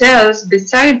that the cells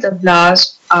beside the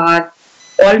blast are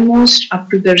almost up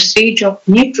to the stage of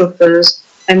neutrophils,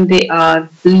 and they are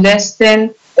less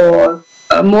than or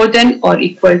more than or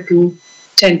equal to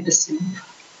 10%.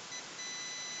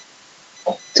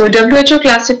 So WHO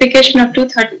classification of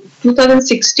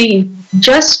 2016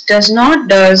 just does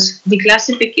the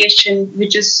classification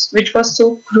which was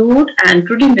so crude and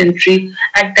rudimentary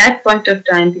at that point of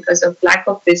time because of lack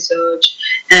of research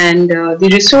and the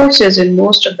resources in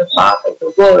most of the part of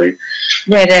the world,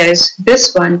 whereas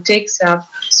this one takes up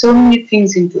so many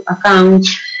things into account,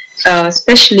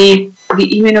 especially the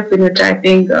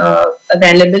immunophenotyping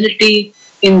availability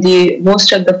in the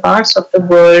most of the parts of the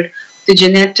world, the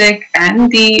genetic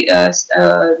and the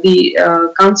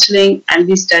counseling and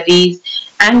the studies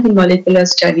and the molecular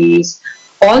studies.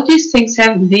 All these things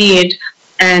have made,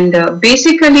 and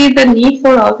basically the need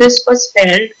for all this was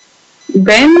felt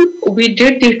when we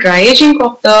did the triaging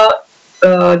of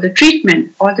the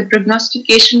treatment or the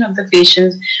prognostication of the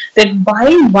patients, that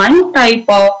why one type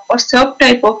of or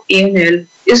subtype of AML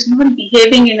is not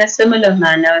behaving in a similar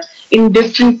manner in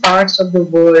different parts of the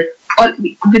world or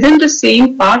within the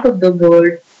same part of the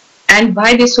world, and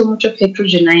why there's so much of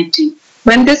heterogeneity.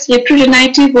 When this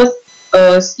heterogeneity was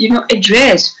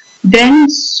addressed, then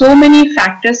so many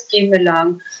factors came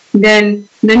along. Then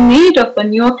the need of a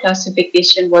newer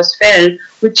classification was felt,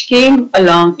 which came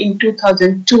along in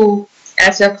 2002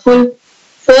 as a full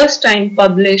first time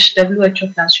published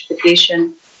WHO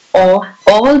classification of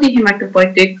all the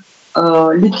hematopoietic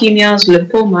leukemias,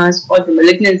 lymphomas, or the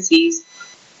malignancies,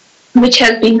 which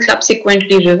has been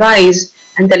subsequently revised,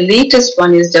 and the latest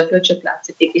one is WHO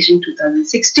classification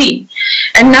 2016.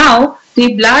 And now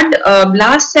the blood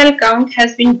blast cell count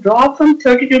has been dropped from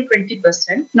 30 to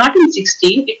 20%, not in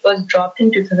 16, it was dropped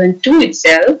in 2002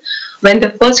 itself when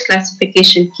the first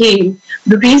classification came.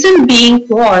 The reason being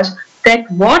was that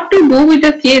what to do with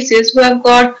the cases who have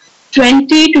got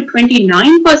 20 to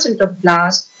 29% of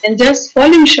blasts and just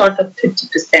falling short of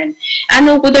 30%. And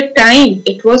over the time,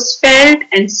 it was felt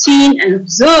and seen and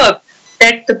observed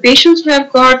that the patients who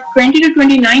have got 20 to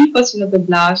 29% of the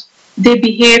blast, they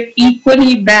behave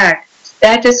equally bad.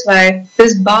 That is why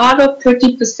this bar of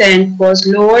 30% was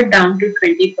lowered down to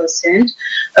 20%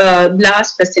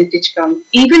 blast percentage count.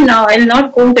 Even now, I'll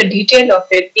not go into the detail of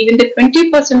it. Even the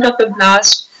 20% of the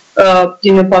blast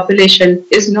population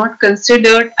is not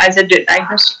considered as a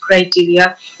diagnostic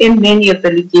criteria in many of the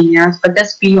leukemias, but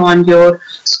that's beyond your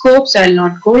scopes. I'll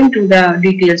not go into the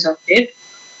details of it.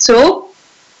 So,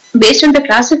 based on the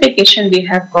classification, we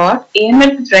have got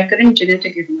AML with recurrent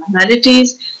genetic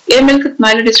abnormalities, AML with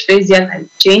myelodysplasia life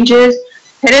changes,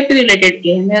 therapy-related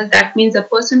AML. That means a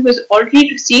person who has already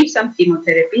received some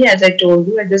chemotherapy, as I told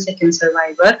you, as a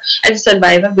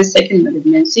survivor with second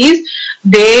malignancies,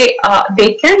 they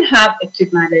can have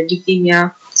acute myeloid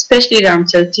leukemia, especially round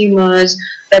cell tumors,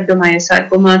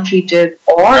 rhabdomyosarcoma treated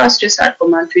or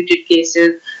osteosarcoma treated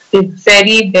cases. They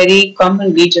very, very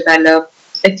commonly develop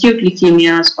acute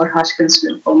leukemias or Hodgkin's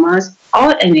lymphomas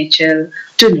or NHL,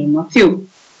 to name a few.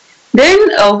 Then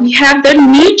we have the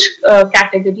niche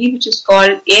category, which is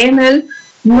called AML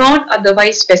not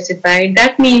otherwise specified.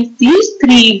 That means these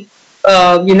three,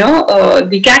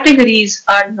 the categories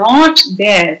are not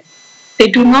there. They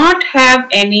do not have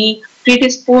any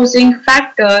predisposing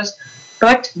factors,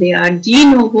 but they are de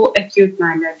novo acute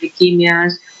myeloid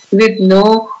leukemias with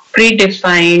no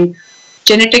predefined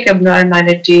genetic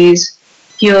abnormalities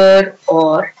here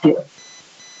or here.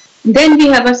 Then we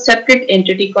have a separate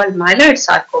entity called myeloid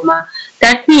sarcoma.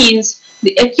 That means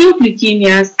the acute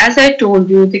leukemias, as I told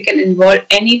you, they can involve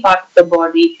any part of the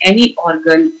body, any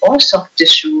organ or soft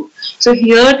tissue. So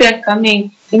here they are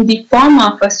coming in the form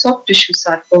of a soft tissue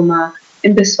sarcoma,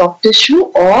 in the soft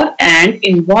tissue and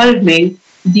involving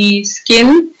the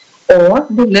skin or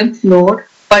the lymph node,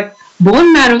 but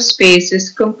bone marrow space is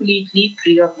completely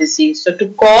free of disease. So to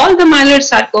call the myeloid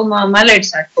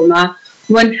sarcoma,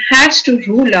 one has to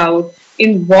rule out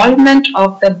involvement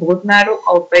of the bone marrow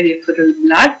or peripheral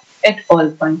blood at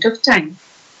all point of time.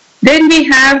 Then we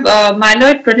have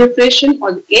myeloid proliferation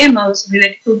or the AMLs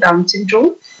related to Down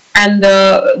syndrome. And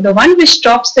the one which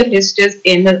tops the list is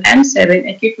AML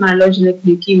M7, acute myelogenous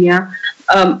leukemia,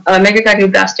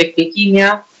 megakardioblastic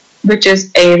leukemia, which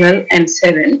is AML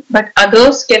M7, but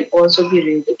others can also be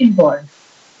really involved.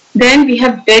 Then we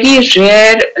have very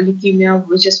rare leukemia,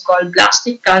 which is called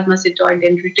blastic plasmacytoid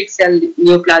dendritic cell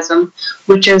neoplasm,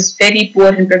 which is very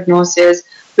poor in prognosis,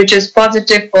 which is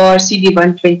positive for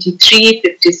CD123,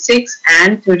 56,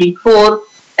 and 34.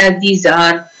 These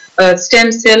are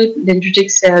stem cell,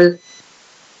 dendritic cell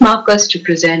markers to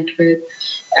present with.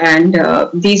 And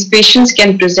these patients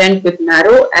can present with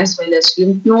marrow as well as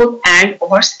lymph node and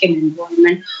or skin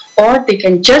involvement, or they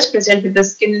can just present with the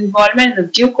skin involvement. In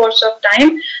the due course of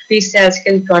time, these cells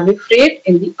can proliferate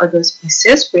in the other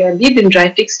species where the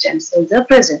dendritic stem cells are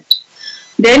present.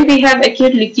 Then we have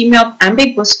acute leukemia of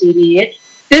ambiguous lineage.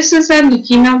 This is a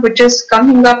leukemia which is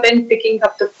coming up and picking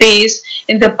up the pace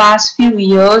in the past few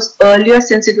years. Earlier,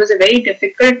 since it was a very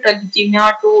difficult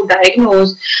leukemia to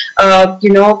diagnose,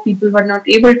 people were not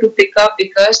able to pick up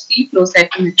because the flow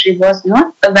cytometry was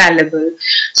not available.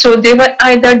 So they were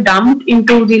either dumped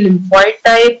into the lymphoid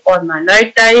type or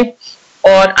myeloid type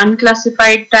or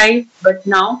unclassified type. But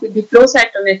now with the flow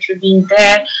cytometry being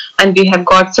there and we have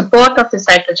got support of the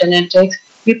cytogenetics,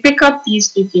 we pick up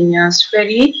these leukemias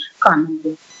very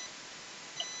commonly.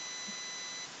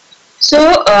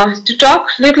 So to talk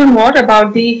a little more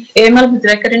about the AML with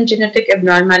recurrent genetic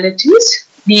abnormalities,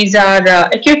 these are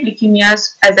acute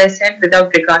leukemias, as I said,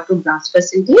 without regard to blast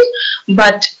percentage.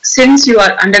 But since you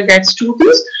are undergrad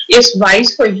students, it's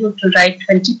wise for you to write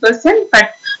 20%,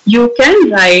 but you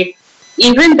can write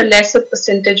even the lesser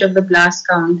percentage of the blast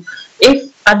count,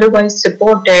 if otherwise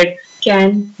supported,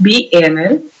 can be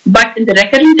AML. But in the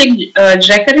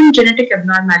recurrent genetic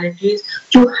abnormalities,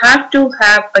 you have to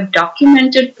have a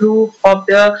documented proof of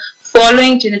the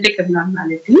following genetic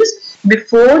abnormalities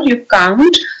before you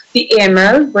count the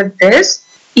AML with this,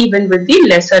 even with the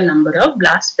lesser number of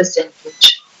blast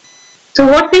percentage. So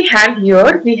what we have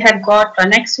here, we have got the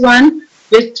next one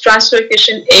with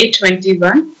translocation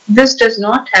A21. This does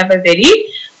not have a very,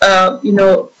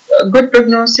 good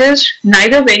prognosis,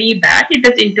 neither very bad. It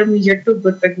is intermediate to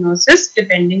good prognosis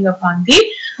depending upon the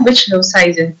which loci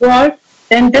is involved.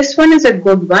 Then this one is a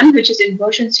good one, which is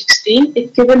inversion 16.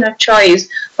 If given a choice,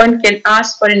 one can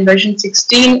ask for inversion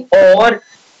 16 or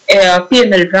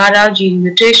PML-RARA gene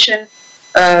mutation,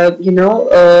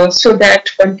 so that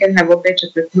one can have a better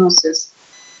prognosis.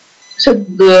 So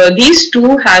these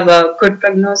two have a good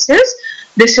prognosis.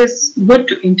 This is good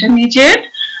to intermediate.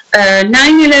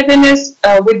 911 is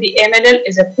with the MLL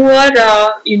is a poor,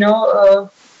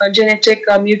 genetic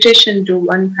mutation to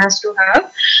one has to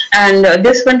have, and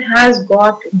this one has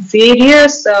got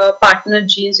various partner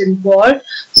genes involved.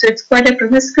 So it's quite a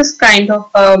promiscuous kind of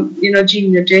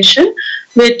gene mutation,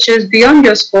 which is beyond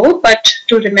your scope. But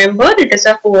to remember, it is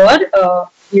a poor.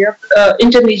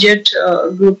 Intermediate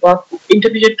group of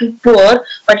intermediate to poor,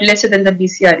 but lesser than the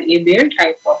BCR-ABL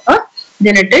type of a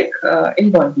genetic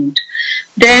involvement.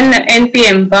 Then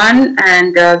NPM1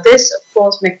 and this, of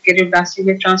course,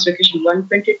 megakardioblastic translocation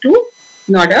 122,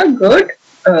 not a good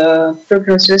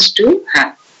prognosis to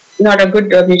have, not a good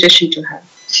mutation to have.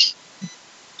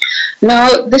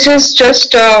 Now, this is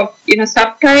just,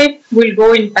 subtype will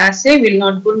go in passive, will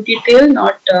not go in detail,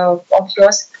 not of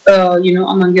yours,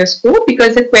 among your scope,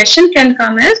 because the question can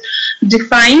come as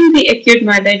define the acute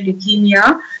myeloid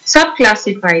leukemia,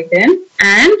 subclassify them,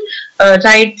 and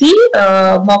write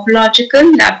the morphological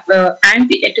and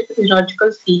the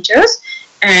etiological features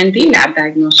and the lab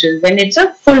diagnosis when it's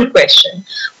a full question.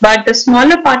 But the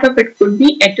smaller part of it could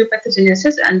be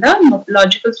pathogenesis and the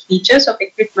morphological features of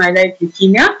acute myeloid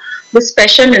leukemia with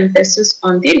special emphasis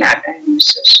on the lab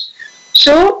diagnosis.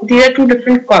 So there are two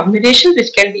different combinations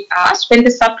which can be asked. When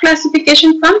the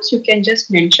subclassification comes, you can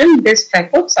just mention this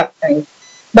type of subtype.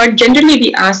 But generally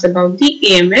we ask about the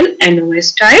AML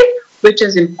NOS type, which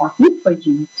is important for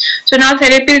you. So now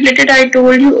therapy related, I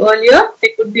told you earlier,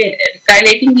 it could be a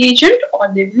chelating agent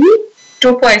or they will be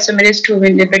topoisomerase 2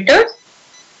 inhibitors.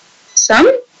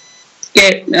 Some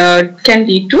can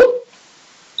lead to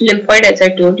lymphoid, as I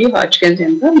told you, Hodgkin's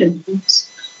and the lymph nodes.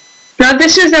 Now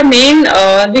this is the main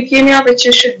leukemia which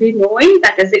you should be knowing,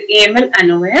 that is the AML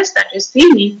NOS, that is the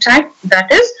lead type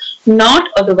that is not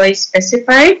otherwise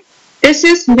specified. This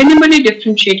is minimally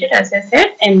differentiated, as I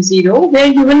said, M0, where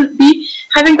you will be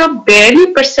having a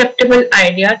barely perceptible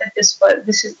idea that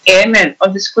this is AML or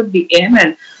this could be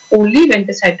AML only when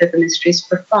the cytochemistry is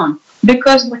performed.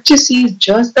 Because what you see is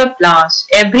just the blast,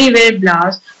 everywhere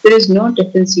blast, there is no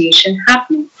differentiation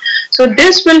happening. So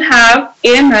this will have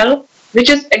AML, which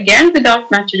is again without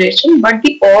maturation, but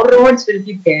the OR rods will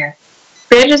be there.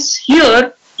 Whereas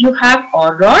here you have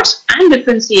OR rods and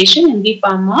differentiation in the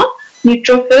form of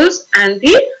neutrophils and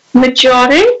the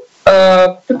maturing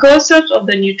precursors of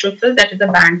the neutrophil, that is the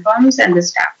band forms and the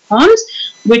stap forms,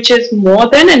 which is more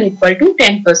than and equal to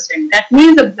 10%. That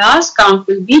means the blast count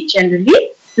will be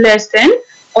generally less than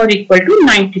or equal to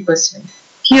 90%.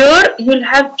 Here you will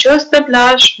have just the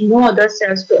blast, no other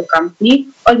cells to accompany,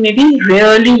 or maybe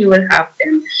rarely you will have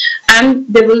them. And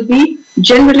there will be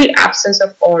generally absence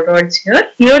of OR rods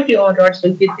here. Here the OR rods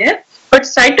will be there, but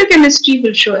cytochemistry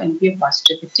will show NPA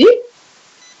positivity.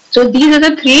 So these are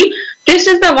the three. This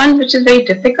is the one which is very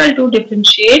difficult to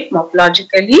differentiate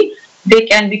morphologically. They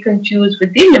can be confused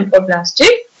with the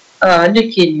lymphoblastic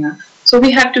leukemia. So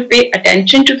we have to pay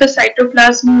attention to the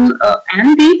cytoplasm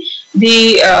and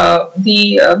the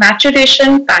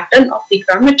maturation pattern of the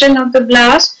chromatin of the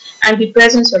blast and the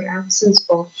presence or absence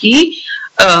of the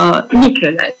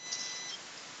nucleoli.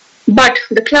 But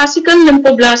the classical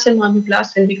lymphoblast and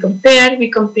monoblast, when we compare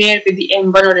with the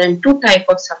M1 or M2 type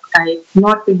of subtype,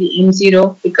 not with the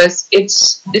M0, because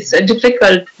it's a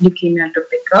difficult leukemia to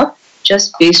pick up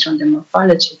just based on the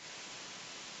morphology.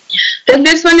 Then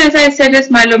this one, as I said, is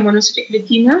myelomonocytic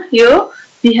leukemia. Here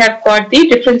we have got the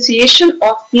differentiation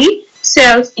of the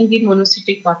cells in the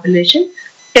monocytic population.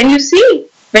 Can you see?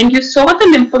 When you saw the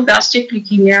lymphoblastic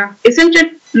leukemia, isn't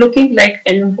it looking like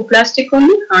a lymphoblastic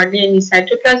only? Hardly any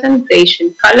cytoplasm, grayish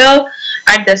in color.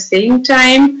 At the same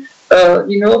time,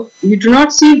 you do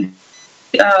not see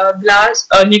blast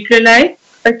or nucleoli,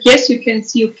 but yes, you can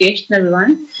see occasional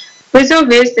one.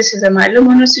 Vis-a-vis, this is a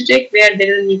myelomonocytic where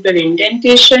there is nuclear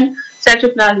indentation.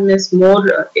 Cytoplasm is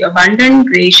more abundant,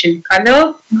 grayish in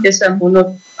color. This is a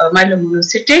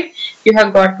myelomonocytic. You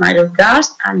have got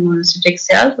myeloblast and monocytic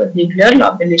cells with nuclear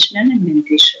lobulation and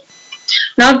indentation.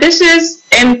 Now this is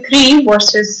M3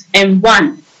 versus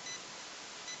M1.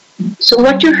 So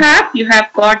what you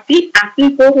have got the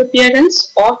apple core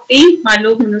appearance of the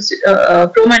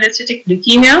promyelocytic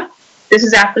leukemia. This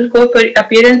is apple core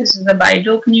appearance. This is the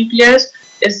bilobed nucleus.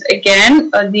 This is again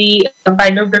the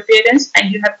bilobed appearance,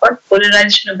 and you have got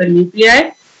polarization of the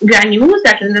nuclei. Granules,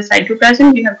 that is in the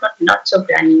cytoplasm, you have got lots of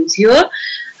granules here.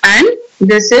 And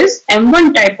this is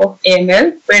M1 type of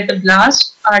AML, where the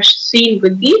blasts are seen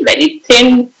with the very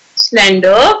thin,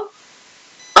 slender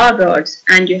OR rods,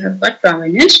 and you have got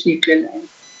prominent nucleoli.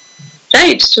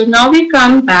 Right. So now we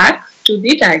come back to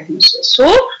the diagnosis.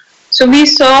 So we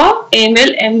saw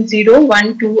AML M0,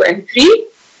 1, 2, and 3,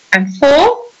 and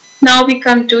 4. Now we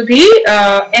come to the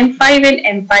M5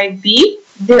 and M5B.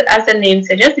 As the name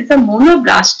suggests, it's a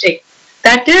monoblastic.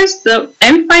 That is, the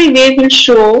M5A will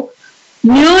show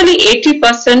nearly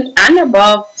 80% and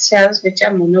above cells which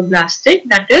are monoblastic.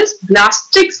 That is,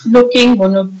 blastics looking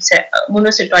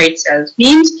monocytoid cells.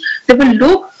 Means they will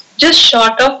look just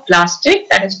short of plastic.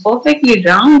 That is perfectly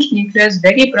round nucleus,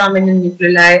 very prominent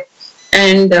nucleoli,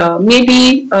 and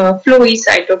maybe flowy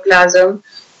cytoplasm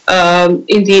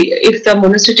if the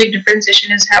monocytic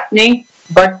differentiation is happening,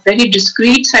 but very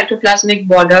discrete cytoplasmic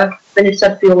border when it's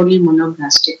a purely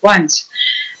monoblastic ones.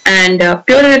 And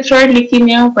pure erythroid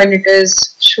leukemia, when it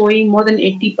is showing more than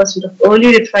 80% of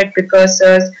early erythroid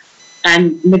precursors,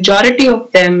 and majority of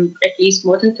them, at least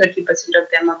more than 30% of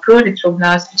them, are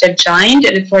pro-erythroblasts, which are giant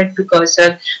erythroid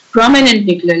precursor, prominent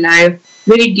nucleoli,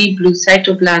 very deep blue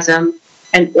cytoplasm,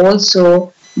 and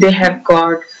also they have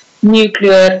got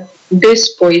nuclear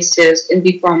dyspoiesis in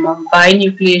the form of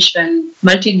binucleation,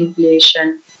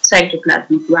 multinucleation,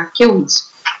 cytoplasmic vacuoles.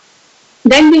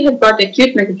 Then we have got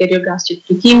acute megakaryoblast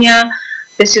leukemia.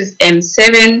 This is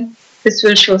M7. This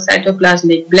will show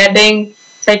cytoplasmic blebbing,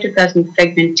 cytoplasmic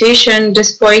fragmentation.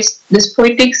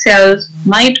 Dyspoietic cells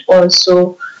might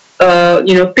also,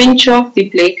 pinch off the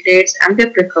platelets and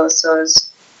their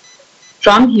precursors.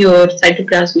 From here,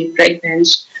 cytoplasmic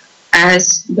fragments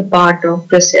as the part of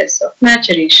process of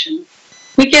maturation.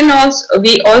 We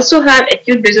also have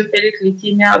acute basophilic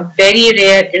leukemia, very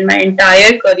rare. In my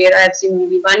entire career, I have seen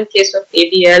only one case of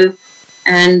ABL,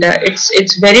 and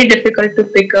it's very difficult to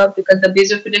pick up because the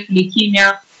basophilic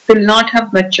leukemia will not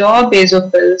have mature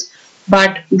basophils,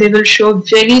 but they will show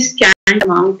very scant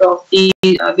amount of the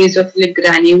basophilic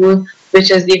granule,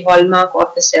 which is the hallmark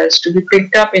of the cells to be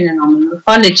picked up in a normal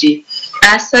morphology.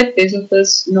 As such,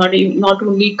 basophils not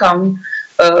only count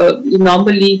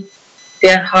normally They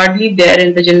are hardly there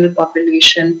in the general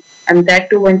population, and that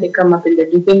too when they come up in the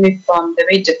leukemic form, they're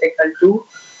very difficult to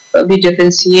be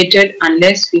differentiated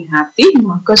unless we have the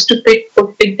markers to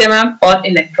pick them up, or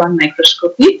electron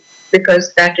microscopy,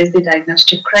 because that is the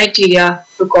diagnostic criteria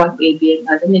to call ABL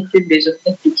as an acute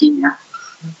basophagic leukemia.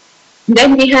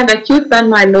 Then we have acute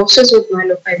panmyelosis with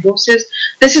myelofibrosis.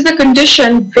 This is a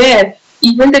condition where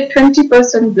even the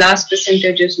 20% blast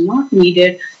percentage is not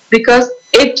needed, because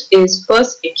it is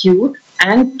first acute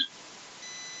and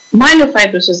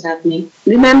myelofibrosis happening.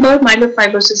 Remember,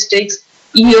 myelofibrosis takes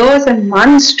years and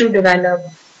months to develop,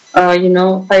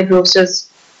 fibrosis,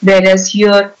 whereas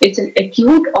here it's an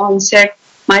acute onset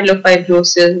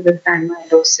myelofibrosis with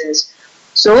panmyelosis.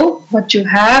 So what you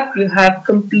have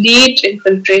complete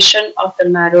infiltration of the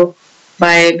marrow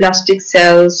by blastic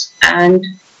cells and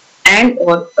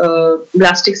or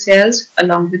blastic cells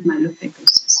along with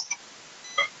myelofibrosis.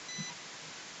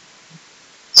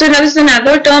 So now this is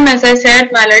another term, as I said,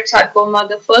 myeloid sarcoma.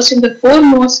 The first and the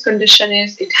foremost condition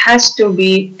is it has to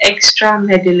be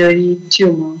extramedullary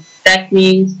tumor. That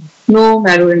means no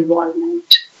marrow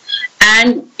involvement.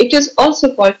 And it is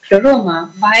also called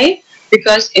chloroma. Why?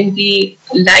 Because in the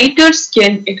lighter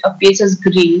skin, it appears as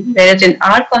green, whereas in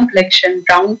our complexion,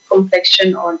 brown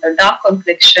complexion or the dark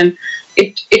complexion,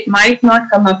 it might not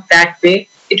come up that way.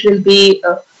 It will be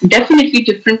definitely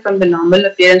different from the normal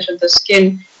appearance of the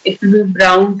skin. It will be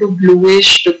brown to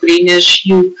bluish to greenish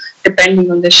hue, depending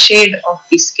on the shade of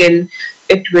the skin.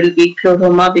 It will be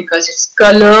chloroma because it's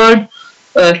colored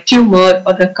tumor,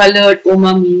 or the colored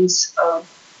oma means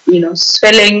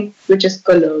swelling which is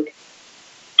colored.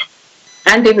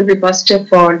 And they will be positive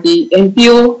for the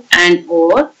NPO and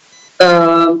or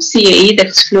CAE,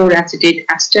 that's fluoracetate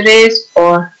esterase,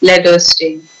 or leather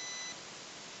stain.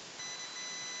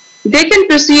 They can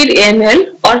precede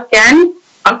AML or can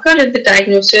occur at the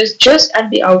diagnosis just at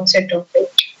the outset of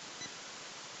it.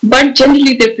 But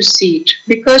generally they precede,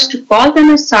 because to call them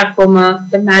as sarcoma,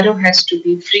 the marrow has to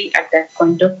be free at that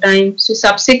point of time. So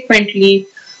subsequently,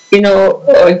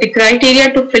 the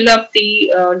criteria to fill up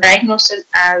the diagnosis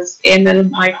as AML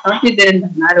might not be there in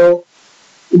the marrow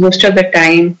most of the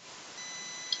time.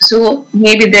 So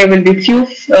maybe there will be few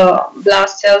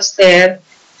blast cells there,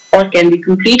 or can be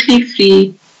completely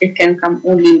free. It can come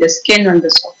only in the skin and the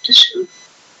soft tissue.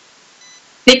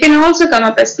 They can also come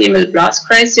up as CML blast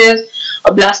crisis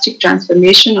or blastic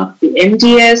transformation of the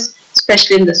MDS,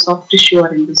 especially in the soft tissue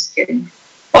or in the skin.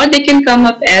 Or they can come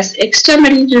up as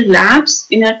extramedullary relapse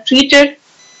in a treated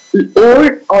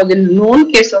old or the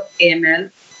known case of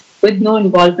AML with no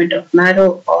involvement of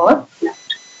marrow or blood.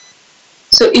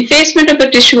 So effacement of the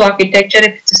tissue architecture,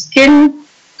 if it's a skin,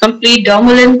 complete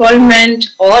dermal involvement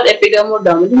or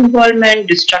epidermodermal involvement,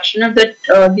 destruction of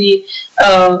the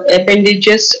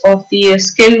appendages of the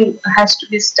skin has to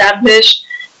be established.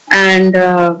 And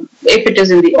if it is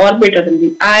in the orbit or in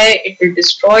the eye, it will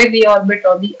destroy the orbit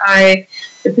or the eye.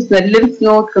 If it's the lymph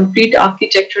node, complete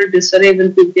architectural disarray will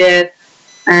be there,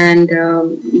 and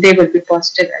they will be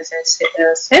positive, as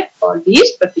I said, for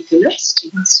these particular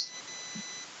stains.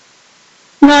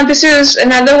 Now, this is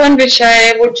another one which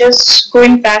I would just go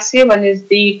in passive. One is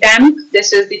the TAMP.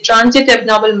 This is the transient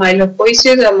abnormal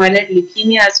myelofibrosis or myeloid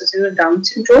leukemia associated with Down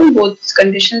syndrome. Both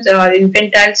conditions are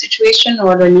infantile situation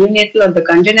or a neonatal or the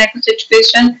congenital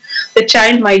situation. The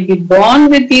child might be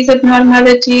born with these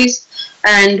abnormalities.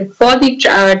 And for the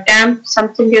TAMP,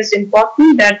 something is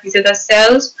important, that these are the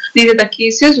cells, these are the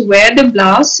cases where the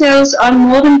blast cells are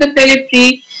more in the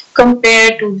periphery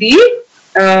compared to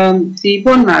the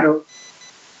bone marrow.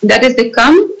 That is, they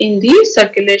come in the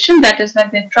circulation, that is why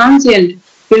they're transient.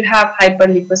 You'll have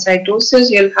hyperleukocytosis,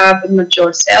 you'll have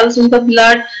immature cells in the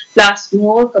blood, plus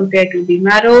more compared to the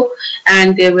marrow,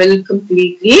 and they will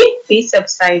completely be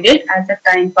subsided as the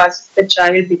time passes. The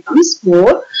child becomes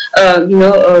more,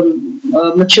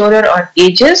 maturer or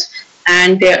ages,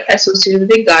 and they are associated with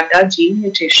the GATA gene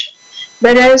mutation.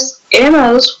 Whereas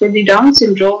AMLs with the Down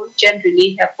syndrome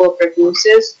generally have poor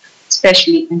prognosis,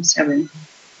 especially M7.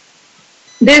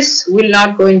 This will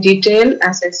not go in detail.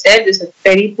 As I said, this is a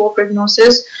very poor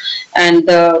prognosis, and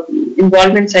the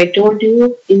involvements I told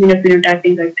you,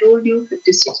 immunophenotyping I told you,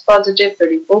 56 positive,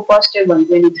 34 positive,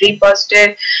 123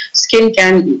 positive. Skin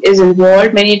is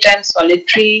involved many times,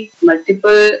 solitary,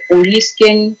 multiple, only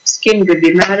skin with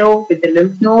the marrow, with the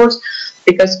lymph nodes,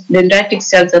 because dendritic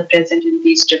cells are present in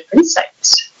these different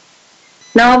sites.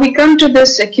 Now we come to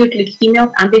this acute leukemia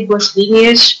of ambiguous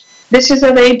lineage. This is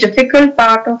a very difficult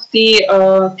part of the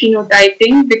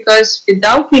phenotyping, because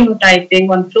without phenotyping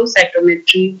on flow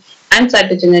cytometry and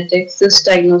cytogenetics, this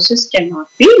diagnosis cannot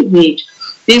be made.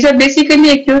 These are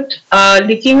basically acute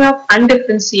leukemia of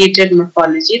undifferentiated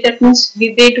morphology. That means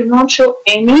they do not show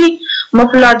any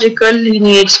morphological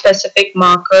lineage specific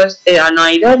markers. They are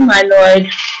neither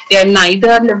myeloid, they are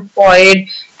neither lymphoid,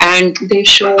 and they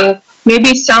show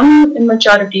maybe some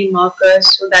immaturity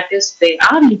markers. So that is, they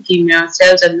are leukemia.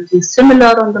 Cells are looking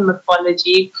similar on the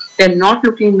morphology. They're not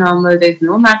looking normal. There's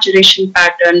no maturation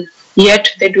pattern. Yet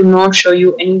they do not show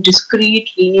you any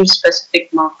discrete lineage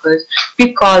specific markers.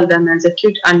 We call them as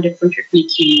acute undifferentiated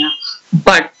leukemia.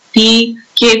 But the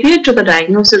caveat to the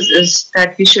diagnosis is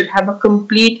that we should have a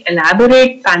complete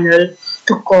elaborate panel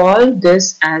to call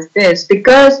this as this,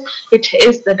 because it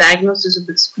is the diagnosis of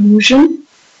exclusion,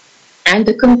 and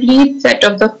the complete set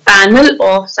of the panel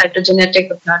of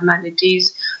cytogenetic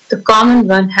abnormalities, the common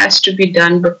one has to be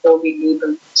done before we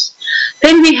label this.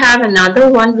 Then we have another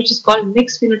one which is called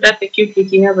mixed phenotype acute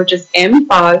leukemia, which is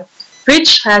MPAL,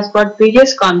 which has got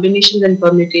various combinations and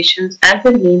permutations. As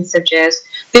the name suggests,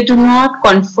 they do not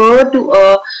confer to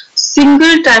a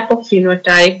single type of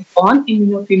phenotype on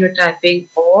immunophenotyping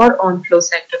or on flow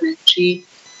cytometry,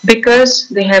 because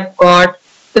they have got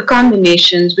the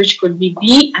combinations which could be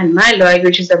B and myeloid,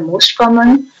 which is the most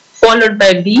common, followed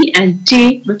by B and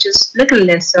T, which is little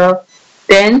lesser,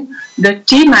 then the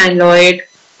T myeloid,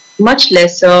 much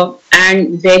lesser,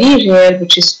 and very rare,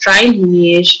 which is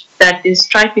trilineage, that is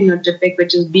triphenotypic,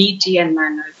 which is B, T, and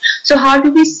myeloid. So how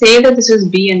do we say that this is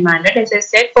B and myeloid? As I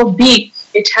said, for B,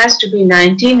 it has to be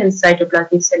 19 and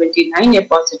cytoplasmic 79 A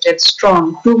positive,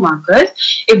 strong, 2 markers.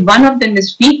 If one of them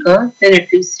is weaker, then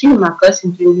at least 3 markers,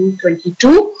 including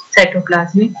 22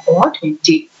 cytoplasmic or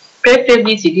 20,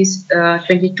 preferably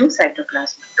CD22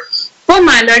 cytoplasmic. For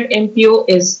myeloid, MPO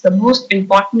is the most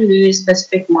important lineage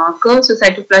specific marker, so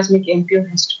cytoplasmic MPO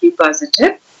has to be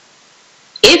positive.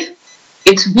 If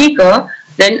it's weaker,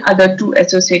 then other two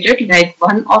associated, like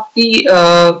one of the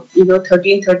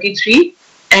 1333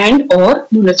 and or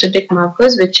monocytic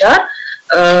markers, which are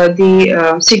the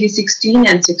CD16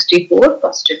 and 64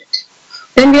 positivity.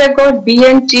 Then we have got B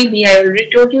and T. We have already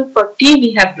told you, for T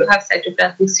we have to have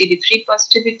cytoplasmic CD3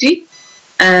 positivity,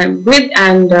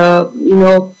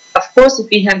 of course, if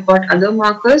we have got other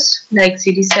markers like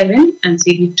CD7 and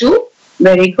CD2,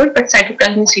 very good. But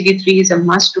cytoplasmic CD3 is a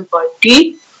must to call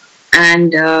T,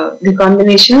 and the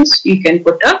combinations you can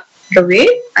put up the way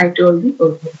I told you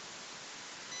earlier.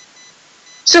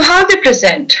 So how they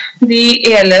present?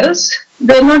 The ALLs,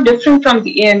 they're not different from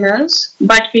the AMLs,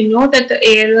 but we know that the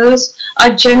ALLs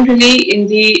are generally in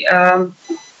the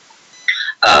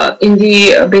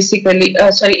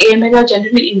AML are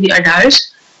generally in the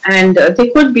adults, and they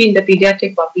could be in the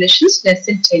pediatric populations less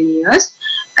than 10 years,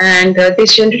 and they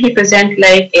generally present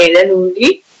like ALL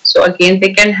only. So again,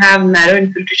 they can have marrow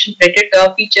infiltration related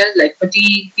features like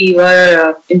fatigue,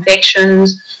 fever,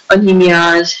 infections,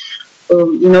 anemias,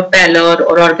 pallor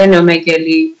or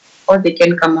organomegaly, or they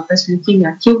can come up as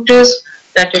leukemia cutis,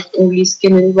 that is only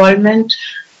skin involvement.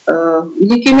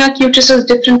 Leukemia cutis is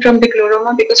different from the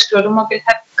scleroma because scleroma will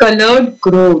have colored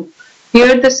growth.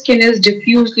 Here the skin is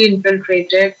diffusely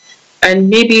infiltrated, and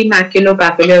maybe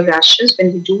maculopapular rashes.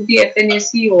 When we do the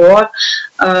FNAC or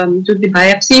do the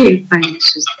biopsy, we'll find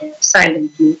this is there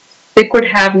silently. They could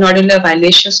have nodular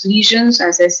violaceous lesions,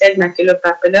 as I said,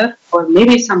 maculopapular or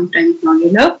maybe sometimes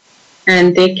nodular,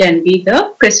 and they can be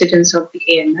the precedence of the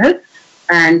AML.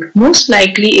 And most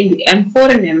likely in the M4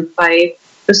 and M5,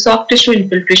 the soft tissue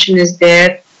infiltration is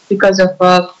there because of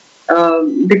the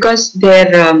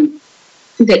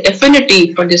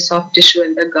affinity for the soft tissue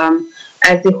in the gum,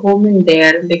 as they home in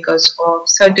there because of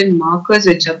certain markers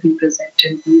which have been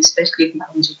presented, especially the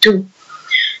NG2.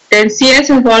 Then CNS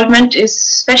involvement is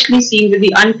especially seen with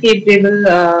the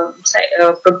unfavorable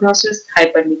prognosis,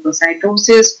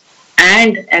 hyperleukocytosis,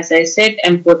 and as I said,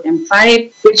 M4,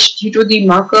 M5, which due to the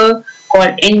marker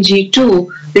called NG2,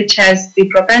 which has the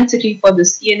propensity for the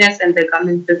CNS and the gum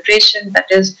infiltration, that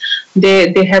is,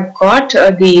 they have got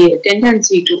the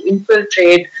tendency to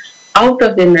infiltrate out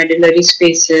of the medullary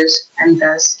spaces and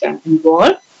thus can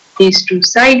involve these two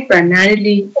sides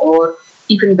primarily or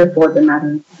even before the marrow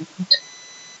involvement.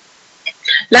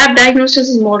 Lab diagnosis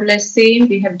is more or less same,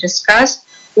 we have discussed.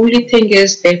 Only thing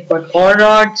is they've got all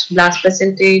rods, blast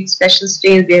percentage, special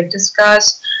stains we have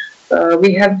discussed.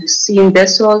 We have seen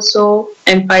this also,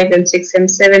 M5, M6,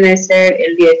 M7 I said,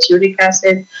 LDH uric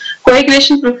acid.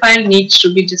 Coagulation profile needs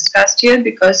to be discussed here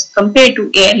because compared to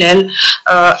ALL,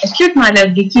 acute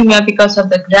myeloid leukemia, because of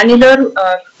the granular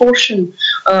portion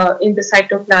in the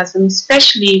cytoplasm,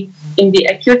 especially in the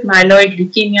acute myeloid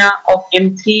leukemia of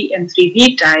M3 and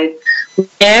 3B type,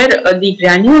 where the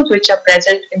granules which are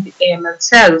present in the AML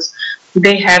cells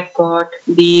they have got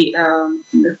the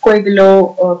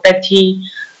coagulopathy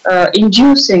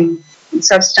inducing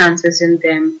substances in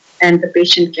them, and the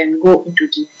patient can go into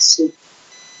DIC.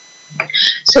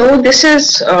 So this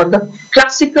is the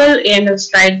classical AML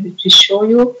slide which will show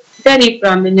you very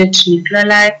prominent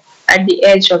nucleoli at the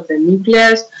edge of the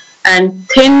nucleus and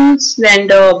thin,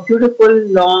 slender, beautiful,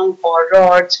 long or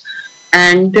rods.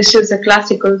 And this is a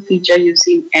classical feature you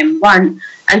see in M1.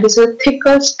 And this is a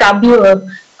thicker, stubbier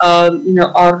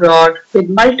or rod with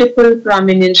multiple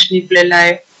prominent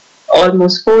nucleoli,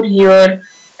 almost 4 here,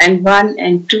 and 1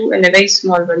 and 2, and a very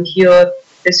small one here.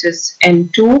 This is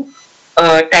M2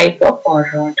 type of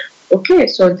OR rod. Okay,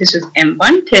 so this is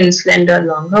M1, thin, slender,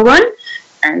 longer one,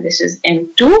 and this is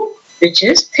M2, which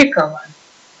is thicker one.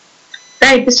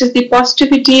 Right, this is the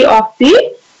positivity of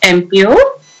the MPO.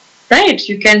 Right,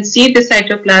 you can see the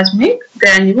cytoplasmic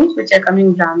granules which are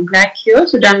coming brown black here.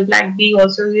 So brown black B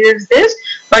also gives this,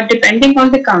 but depending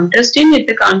on the counter stain, if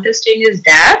the counter stain is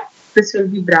dark, this will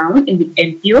be brown in the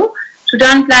MPO. So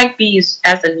brown black B is,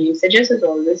 as the name suggests, is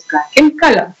always black in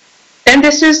color. Then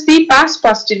this is the past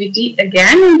positivity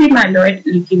again in the myeloid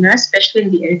leukemia, especially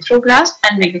in the erythroblast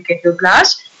and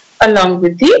megakaryoblast, along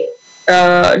with the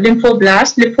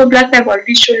lymphoblast. Lymphoblast I have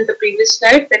already shown in the previous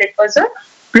slide where it was a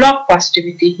block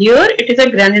positivity. Here it is a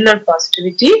granular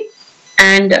positivity,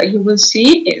 and you will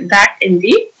see that in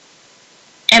the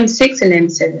M6 and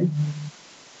M7.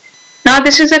 Now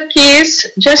this is a case,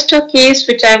 just a case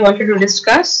which I wanted to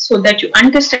discuss so that you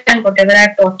understand whatever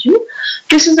I taught you.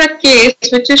 This is a case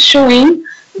which is showing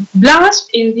blast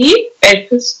in the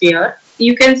peripheral sphere.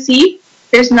 You can see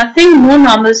there is nothing, no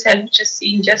normal cell which is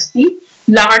seen, just the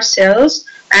large cells,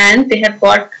 and they have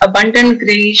got abundant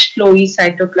grayish flowy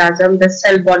cytoplasm. The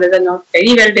cell borders are not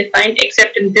very well defined,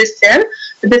 except in this cell,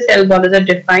 the cell borders are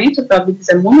defined, so probably this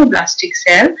is a monoblastic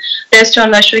cell. Rest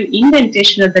all are showing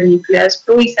indentation of the nucleus,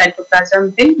 flowy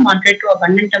cytoplasm, very moderate to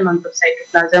abundant amount of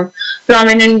cytoplasm,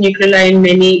 prominent nuclei in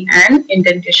many, and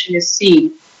indentation is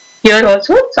seen. Here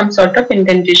also some sort of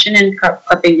indentation and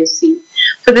cupping is seen.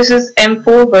 So this is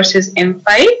M4 versus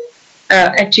M5.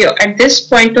 At this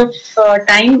point of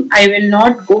time, I will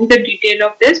not go into the detail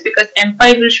of this because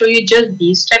M5 will show you just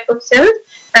these type of cells.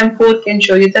 M4 can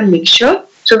show you the mixture.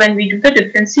 So when we do the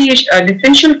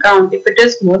differential count, if it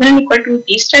is more than or equal to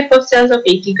these type of cells of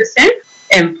 80%,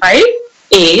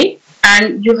 M5A,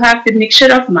 and you have the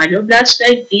mixture of myeloblasts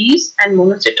like these and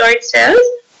monocytoid cells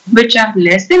which are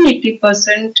less than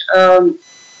 80%,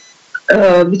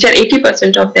 which are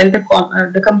 80% of them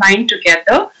the combined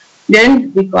together,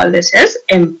 then we call this as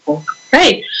M4,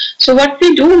 right? So what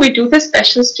we do the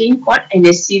special stain called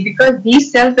NSC because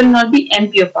these cells will not be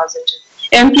MPO positive.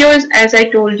 MPO is, as I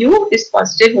told you, is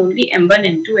positive only M1,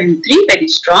 M2, M3, very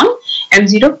strong.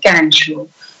 M0 can show,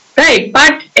 right?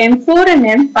 But M4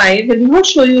 and M5 will not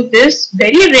show you this.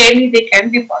 Very rarely they can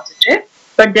be positive,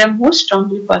 but they are more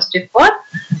strongly positive for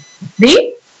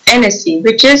the NSC,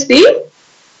 which is the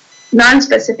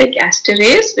non-specific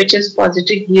esterase, which is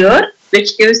positive here,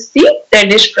 which gives the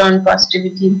reddish brown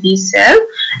positivity in these cells,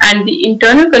 and the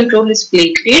internal control is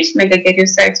platelets,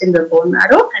 megakaryocytes in the bone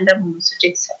marrow, and the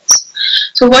monocytic cells.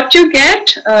 So what you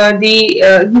get,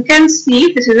 you can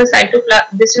see this is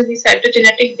the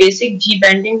cytogenetic basic G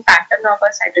binding pattern of a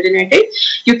cytogenetic.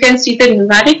 You can see the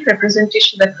numeric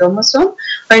representation of the chromosome.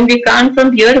 When we count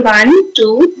from here 1,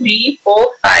 2, 3,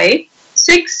 4, 5,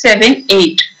 6, 7,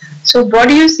 8. So what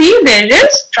do you see? There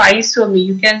is trisomy.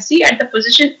 You can see at the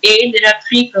position A there are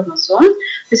 3 chromosomes.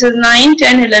 This is 9,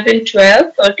 10, 11,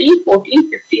 12, 13, 14,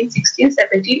 15, 16,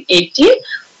 17, 18,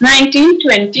 19,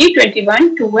 20,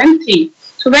 21, 2 and 3.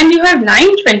 So when you have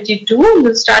 9, 22, you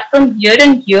will start from here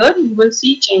and here, you will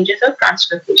see changes of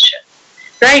translocation.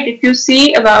 Right? If you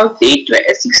see about the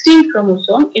 16th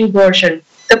chromosome inversion,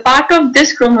 the part of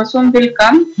this chromosome will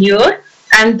come here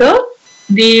and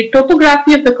the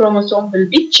topography of the chromosome will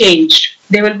be changed.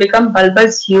 They will become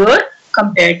bulbous here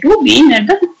compared to being at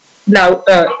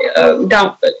the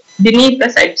down beneath the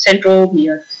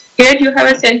centromere. Here you have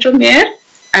a centromere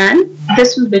and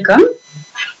this will become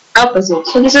opposite.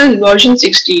 So this is inversion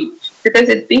 16 because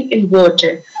it's being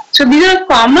inverted. So these are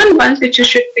common ones which you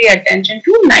should pay attention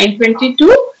to.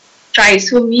 922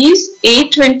 trisomies,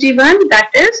 821, that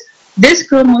is this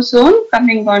chromosome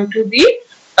coming on to the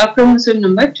chromosome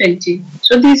number 20.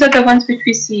 So these are the ones which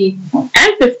we see,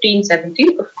 and 15,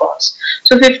 17 of course.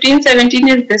 So 15, 17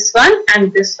 is this one,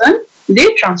 and this one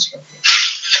they translocate.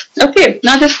 Okay,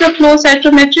 now this is the flow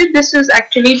cytometry. This is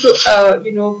actually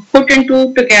to put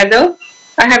into together.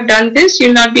 I have done this.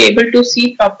 You'll not be able to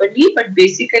see properly, but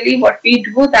basically what we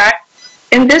do that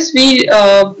In this, we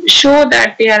show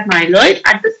that they are myeloid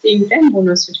at the same time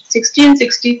monocytic. 60 and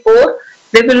 64,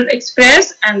 they will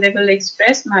express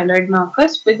myeloid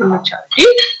markers with maturity,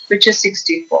 which is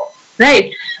 64,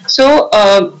 right? So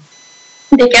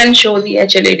they can show the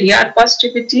HLA-DR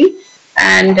positivity,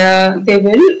 and they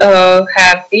will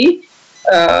have the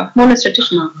monocytic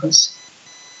markers.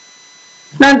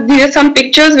 Now, these are some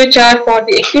pictures which are for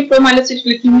the acute promyelocytic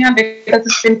leukemia because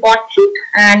it's important.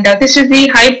 And this is the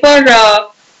hyper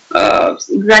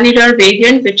granular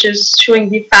variant, which is showing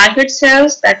the faggot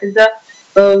cells. That is the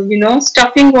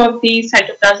stuffing of the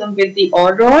cytoplasm with the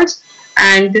OR rods.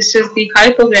 And this is the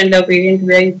hypergranular variant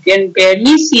where you can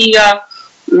barely see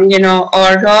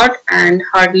OR rod and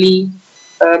hardly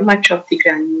much of the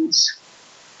granules.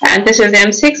 And this is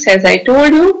M6, as I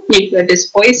told you, nuclear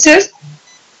dyspoiesis.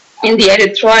 In the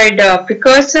erythroid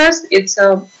precursors, it's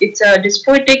a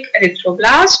dyspoietic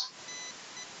erythroblast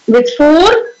with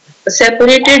 4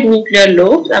 separated nuclear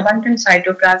lobes, abundant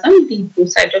cytoplasm, deep blue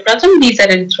cytoplasm. These are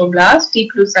erythroblasts,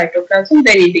 deep blue cytoplasm,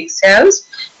 very big cells,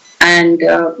 and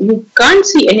you can't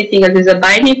see anything else. There's a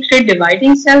binuclear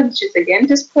dividing cell, which is again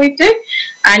dyspoietic,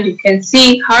 and you can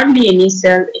see hardly any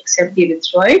cell except the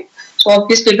erythroid. So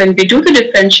obviously, when we do the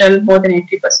differential, more than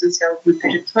 80% cells will be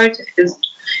erythroids. It is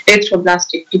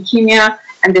erythroblastic leukemia,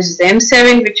 and this is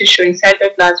M7, which is showing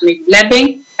cytoplasmic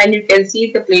blebbing, and you can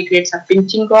see the platelets are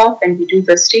pinching off. And we do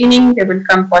the staining, they will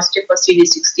come positive for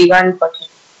CD61,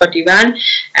 41,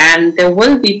 and they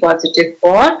will be positive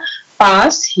for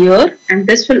PAS here, and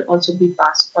this will also be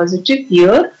PAS positive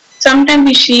here. Sometimes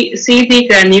we see the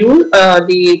granule,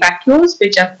 the vacuoles,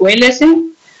 which are coalescing.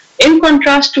 In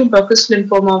contrast to Burkitt's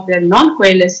lymphoma, they are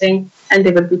non-coalescing, and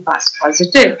they will be PAS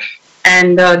positive.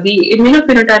 And the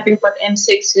immunophenotyping for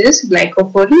M6 is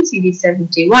glycophorin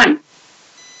CD71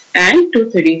 and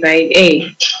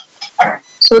 235A.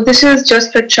 So this is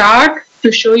just a chart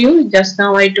to show you. Just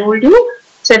now I told you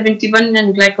 71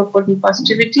 and glycophorin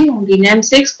positivity only in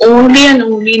M6, only and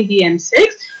only in the M6,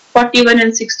 41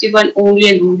 and 61 only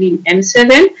and only in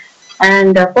M7.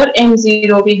 And for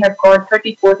M0, we have got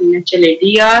 34 in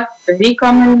HLA-DR, very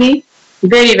commonly,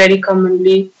 very, very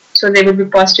commonly. So they will be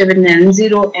positive in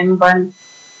M0, M1.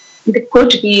 They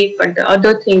could be, but the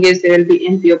other thing is they will be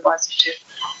MPO positive.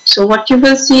 So what you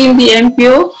will see in the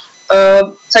MPO,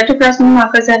 cytoplasmic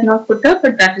markers I have not put up,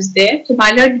 but that is there. So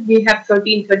myeloid, we have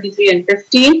 13, 33, and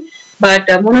 15. But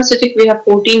monocytic, we have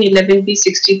 14, 11,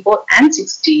 B64, and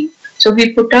 16. So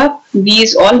we put up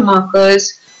these all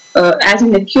markers as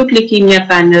an acute leukemia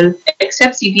panel,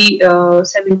 except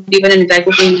CD71 and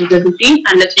glycophorin is the routine,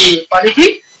 unless in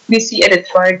morphology we see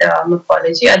erythroid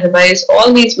morphology. Otherwise,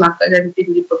 all these markers are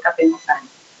routinely put up in the panel.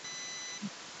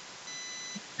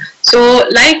 So,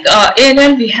 like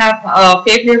ALL, we have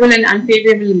favorable and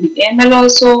unfavorable in the AML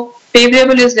also.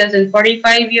 Favorable is less than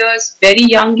 45 years, very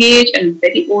young age, and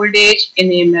very old age. In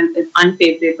AML is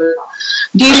unfavorable.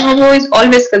 De novo is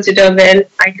always considered well,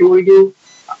 I told you.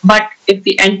 But if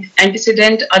the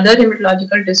antecedent other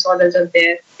hematological disorders are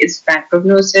there, it's bad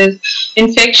prognosis.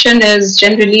 Infection is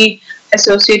generally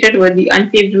associated with the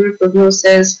unfavorable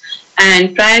prognosis,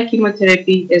 and prior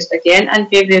chemotherapy is again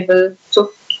unfavorable.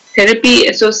 So therapy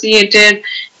associated,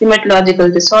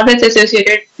 hematological disorders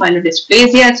associated,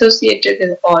 myelodysplasia associated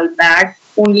is all bad.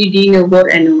 Only de novo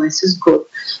NOS is good.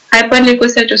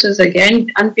 Hyperleukocytosis again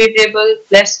unfavorable,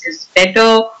 less is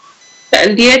better. The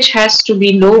LDH has to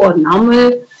be low or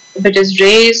normal. If it is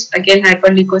raised, again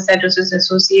hyperleukocytosis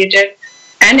associated,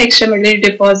 and extramedullary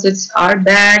deposits are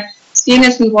bad.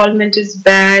 CNS involvement is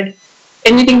bad.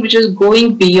 Anything which is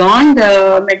going beyond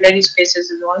the medullary spaces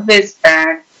is always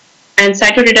bad. And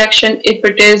cytoreduction, if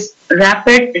it is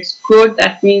rapid, it's good.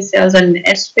 That means cells are in the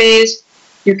S phase.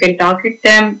 You can target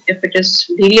them. If it is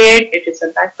delayed, it is a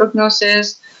bad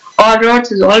prognosis. OR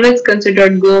rods is always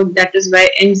considered good. That is why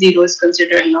M0 is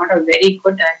considered not a very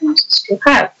good diagnosis to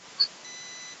have.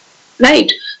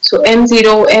 Right? So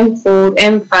M0, M4,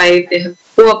 M5, they have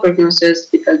poor prognosis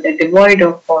because they're devoid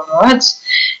of OR rods.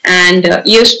 And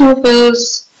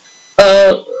eosinophils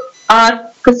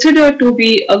are considered to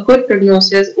be a good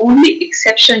prognosis. Only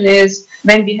exception is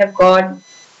when we have got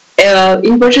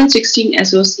inversion 16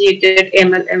 associated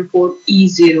ML-M4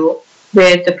 E0,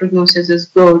 where the prognosis is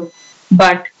good,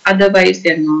 but otherwise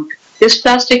they're not.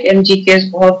 Dysplastic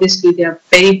MGKs, obviously they are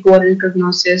very poor in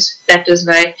prognosis. That is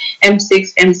why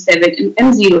M6, M7, and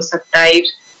M0 subtypes,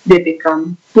 they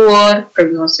become poor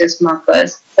prognosis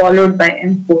markers, followed by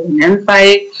M4 and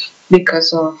M5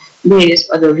 because of various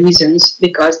other reasons,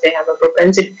 because they have a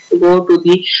propensity to go to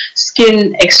the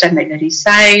skin extramedullary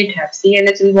side, have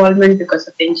CNS involvement because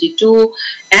of NG2,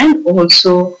 and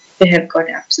also they have got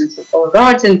absence of OR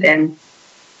rods in them.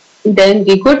 Then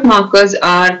the good markers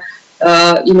are,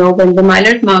 when the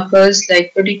myeloid markers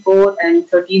like 34 and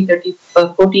 13,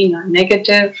 14 are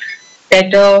negative,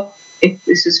 better. If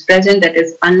this is present, that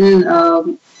is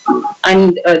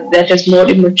that is more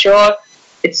immature,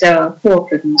 it's a poor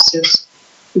prognosis.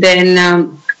 Then,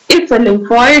 if a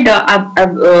lymphoid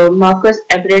markers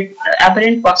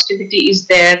aberrant positivity is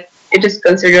there, it is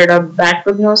considered a bad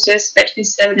prognosis, especially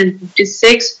 7 and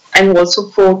 56, and also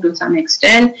 4 to some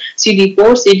extent. CD4,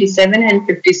 CD7, and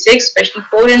 56, especially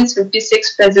 4 and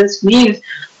 56 presence means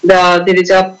there is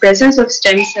a presence of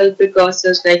stem cell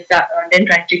precursors like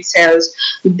dendritic cells.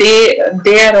 They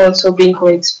are also being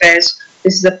co-expressed.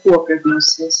 This is a poor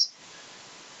prognosis.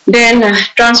 Then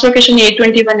translocation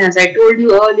 821, as I told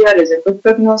you earlier, is a good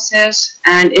prognosis.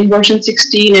 And in version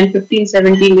 16 and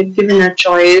 1517, we've given a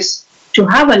choice to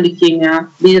have a leukemia.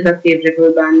 These are the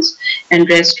favorable ones, and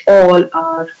rest all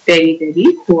are very,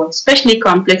 very poor, especially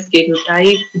complex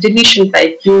karyotype, deletion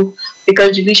 5q,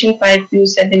 because deletion 5q,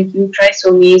 7q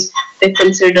trisomies, they're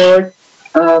considered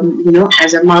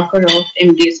as a marker of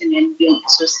MDS and NPM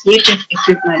associated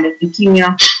acute myeloid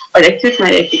leukemia or acute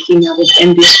myeloid leukemia with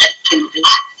MDS changes.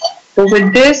 So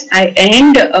with this, I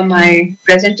end my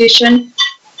presentation.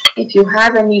 If you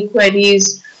have any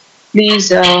queries, please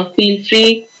feel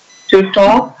free to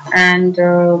talk, and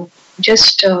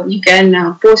just you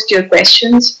can post your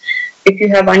questions. If you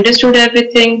have understood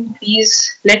everything,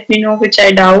 please let me know which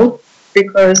I doubt,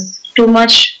 because too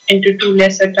much into too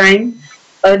lesser time.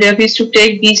 Earlier we used to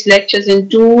take these lectures in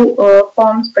two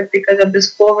forms, but because of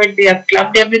this COVID, we have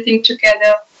clubbed everything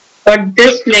together. But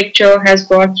this lecture has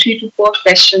got 3 to 4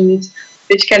 questions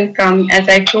which can come, as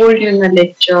I told you in the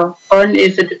lecture. One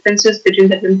is the differences between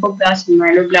the lymphoblast and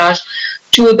myeloblast,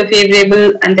 two, the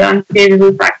favorable and the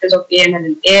unfavorable factors of AML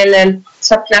and ALL,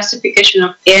 subclassification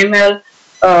of AML,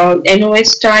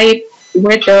 NOS type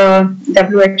with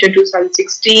WHO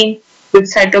 2016,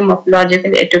 with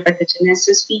cytomorphological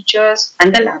pathogenesis features,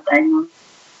 and the lab diagnosis,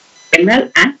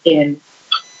 AML and ALL.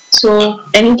 So,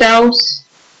 any doubts,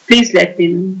 please let me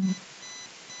know.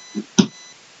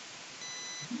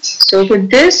 So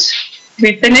with this,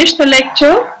 we finish the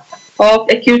lecture of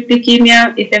acute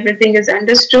leukemia, if everything is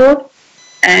understood,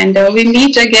 and we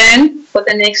meet again for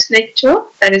the next lecture,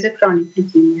 that is a chronic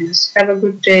leukemias. Have a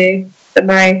good day.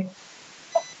 Bye-bye.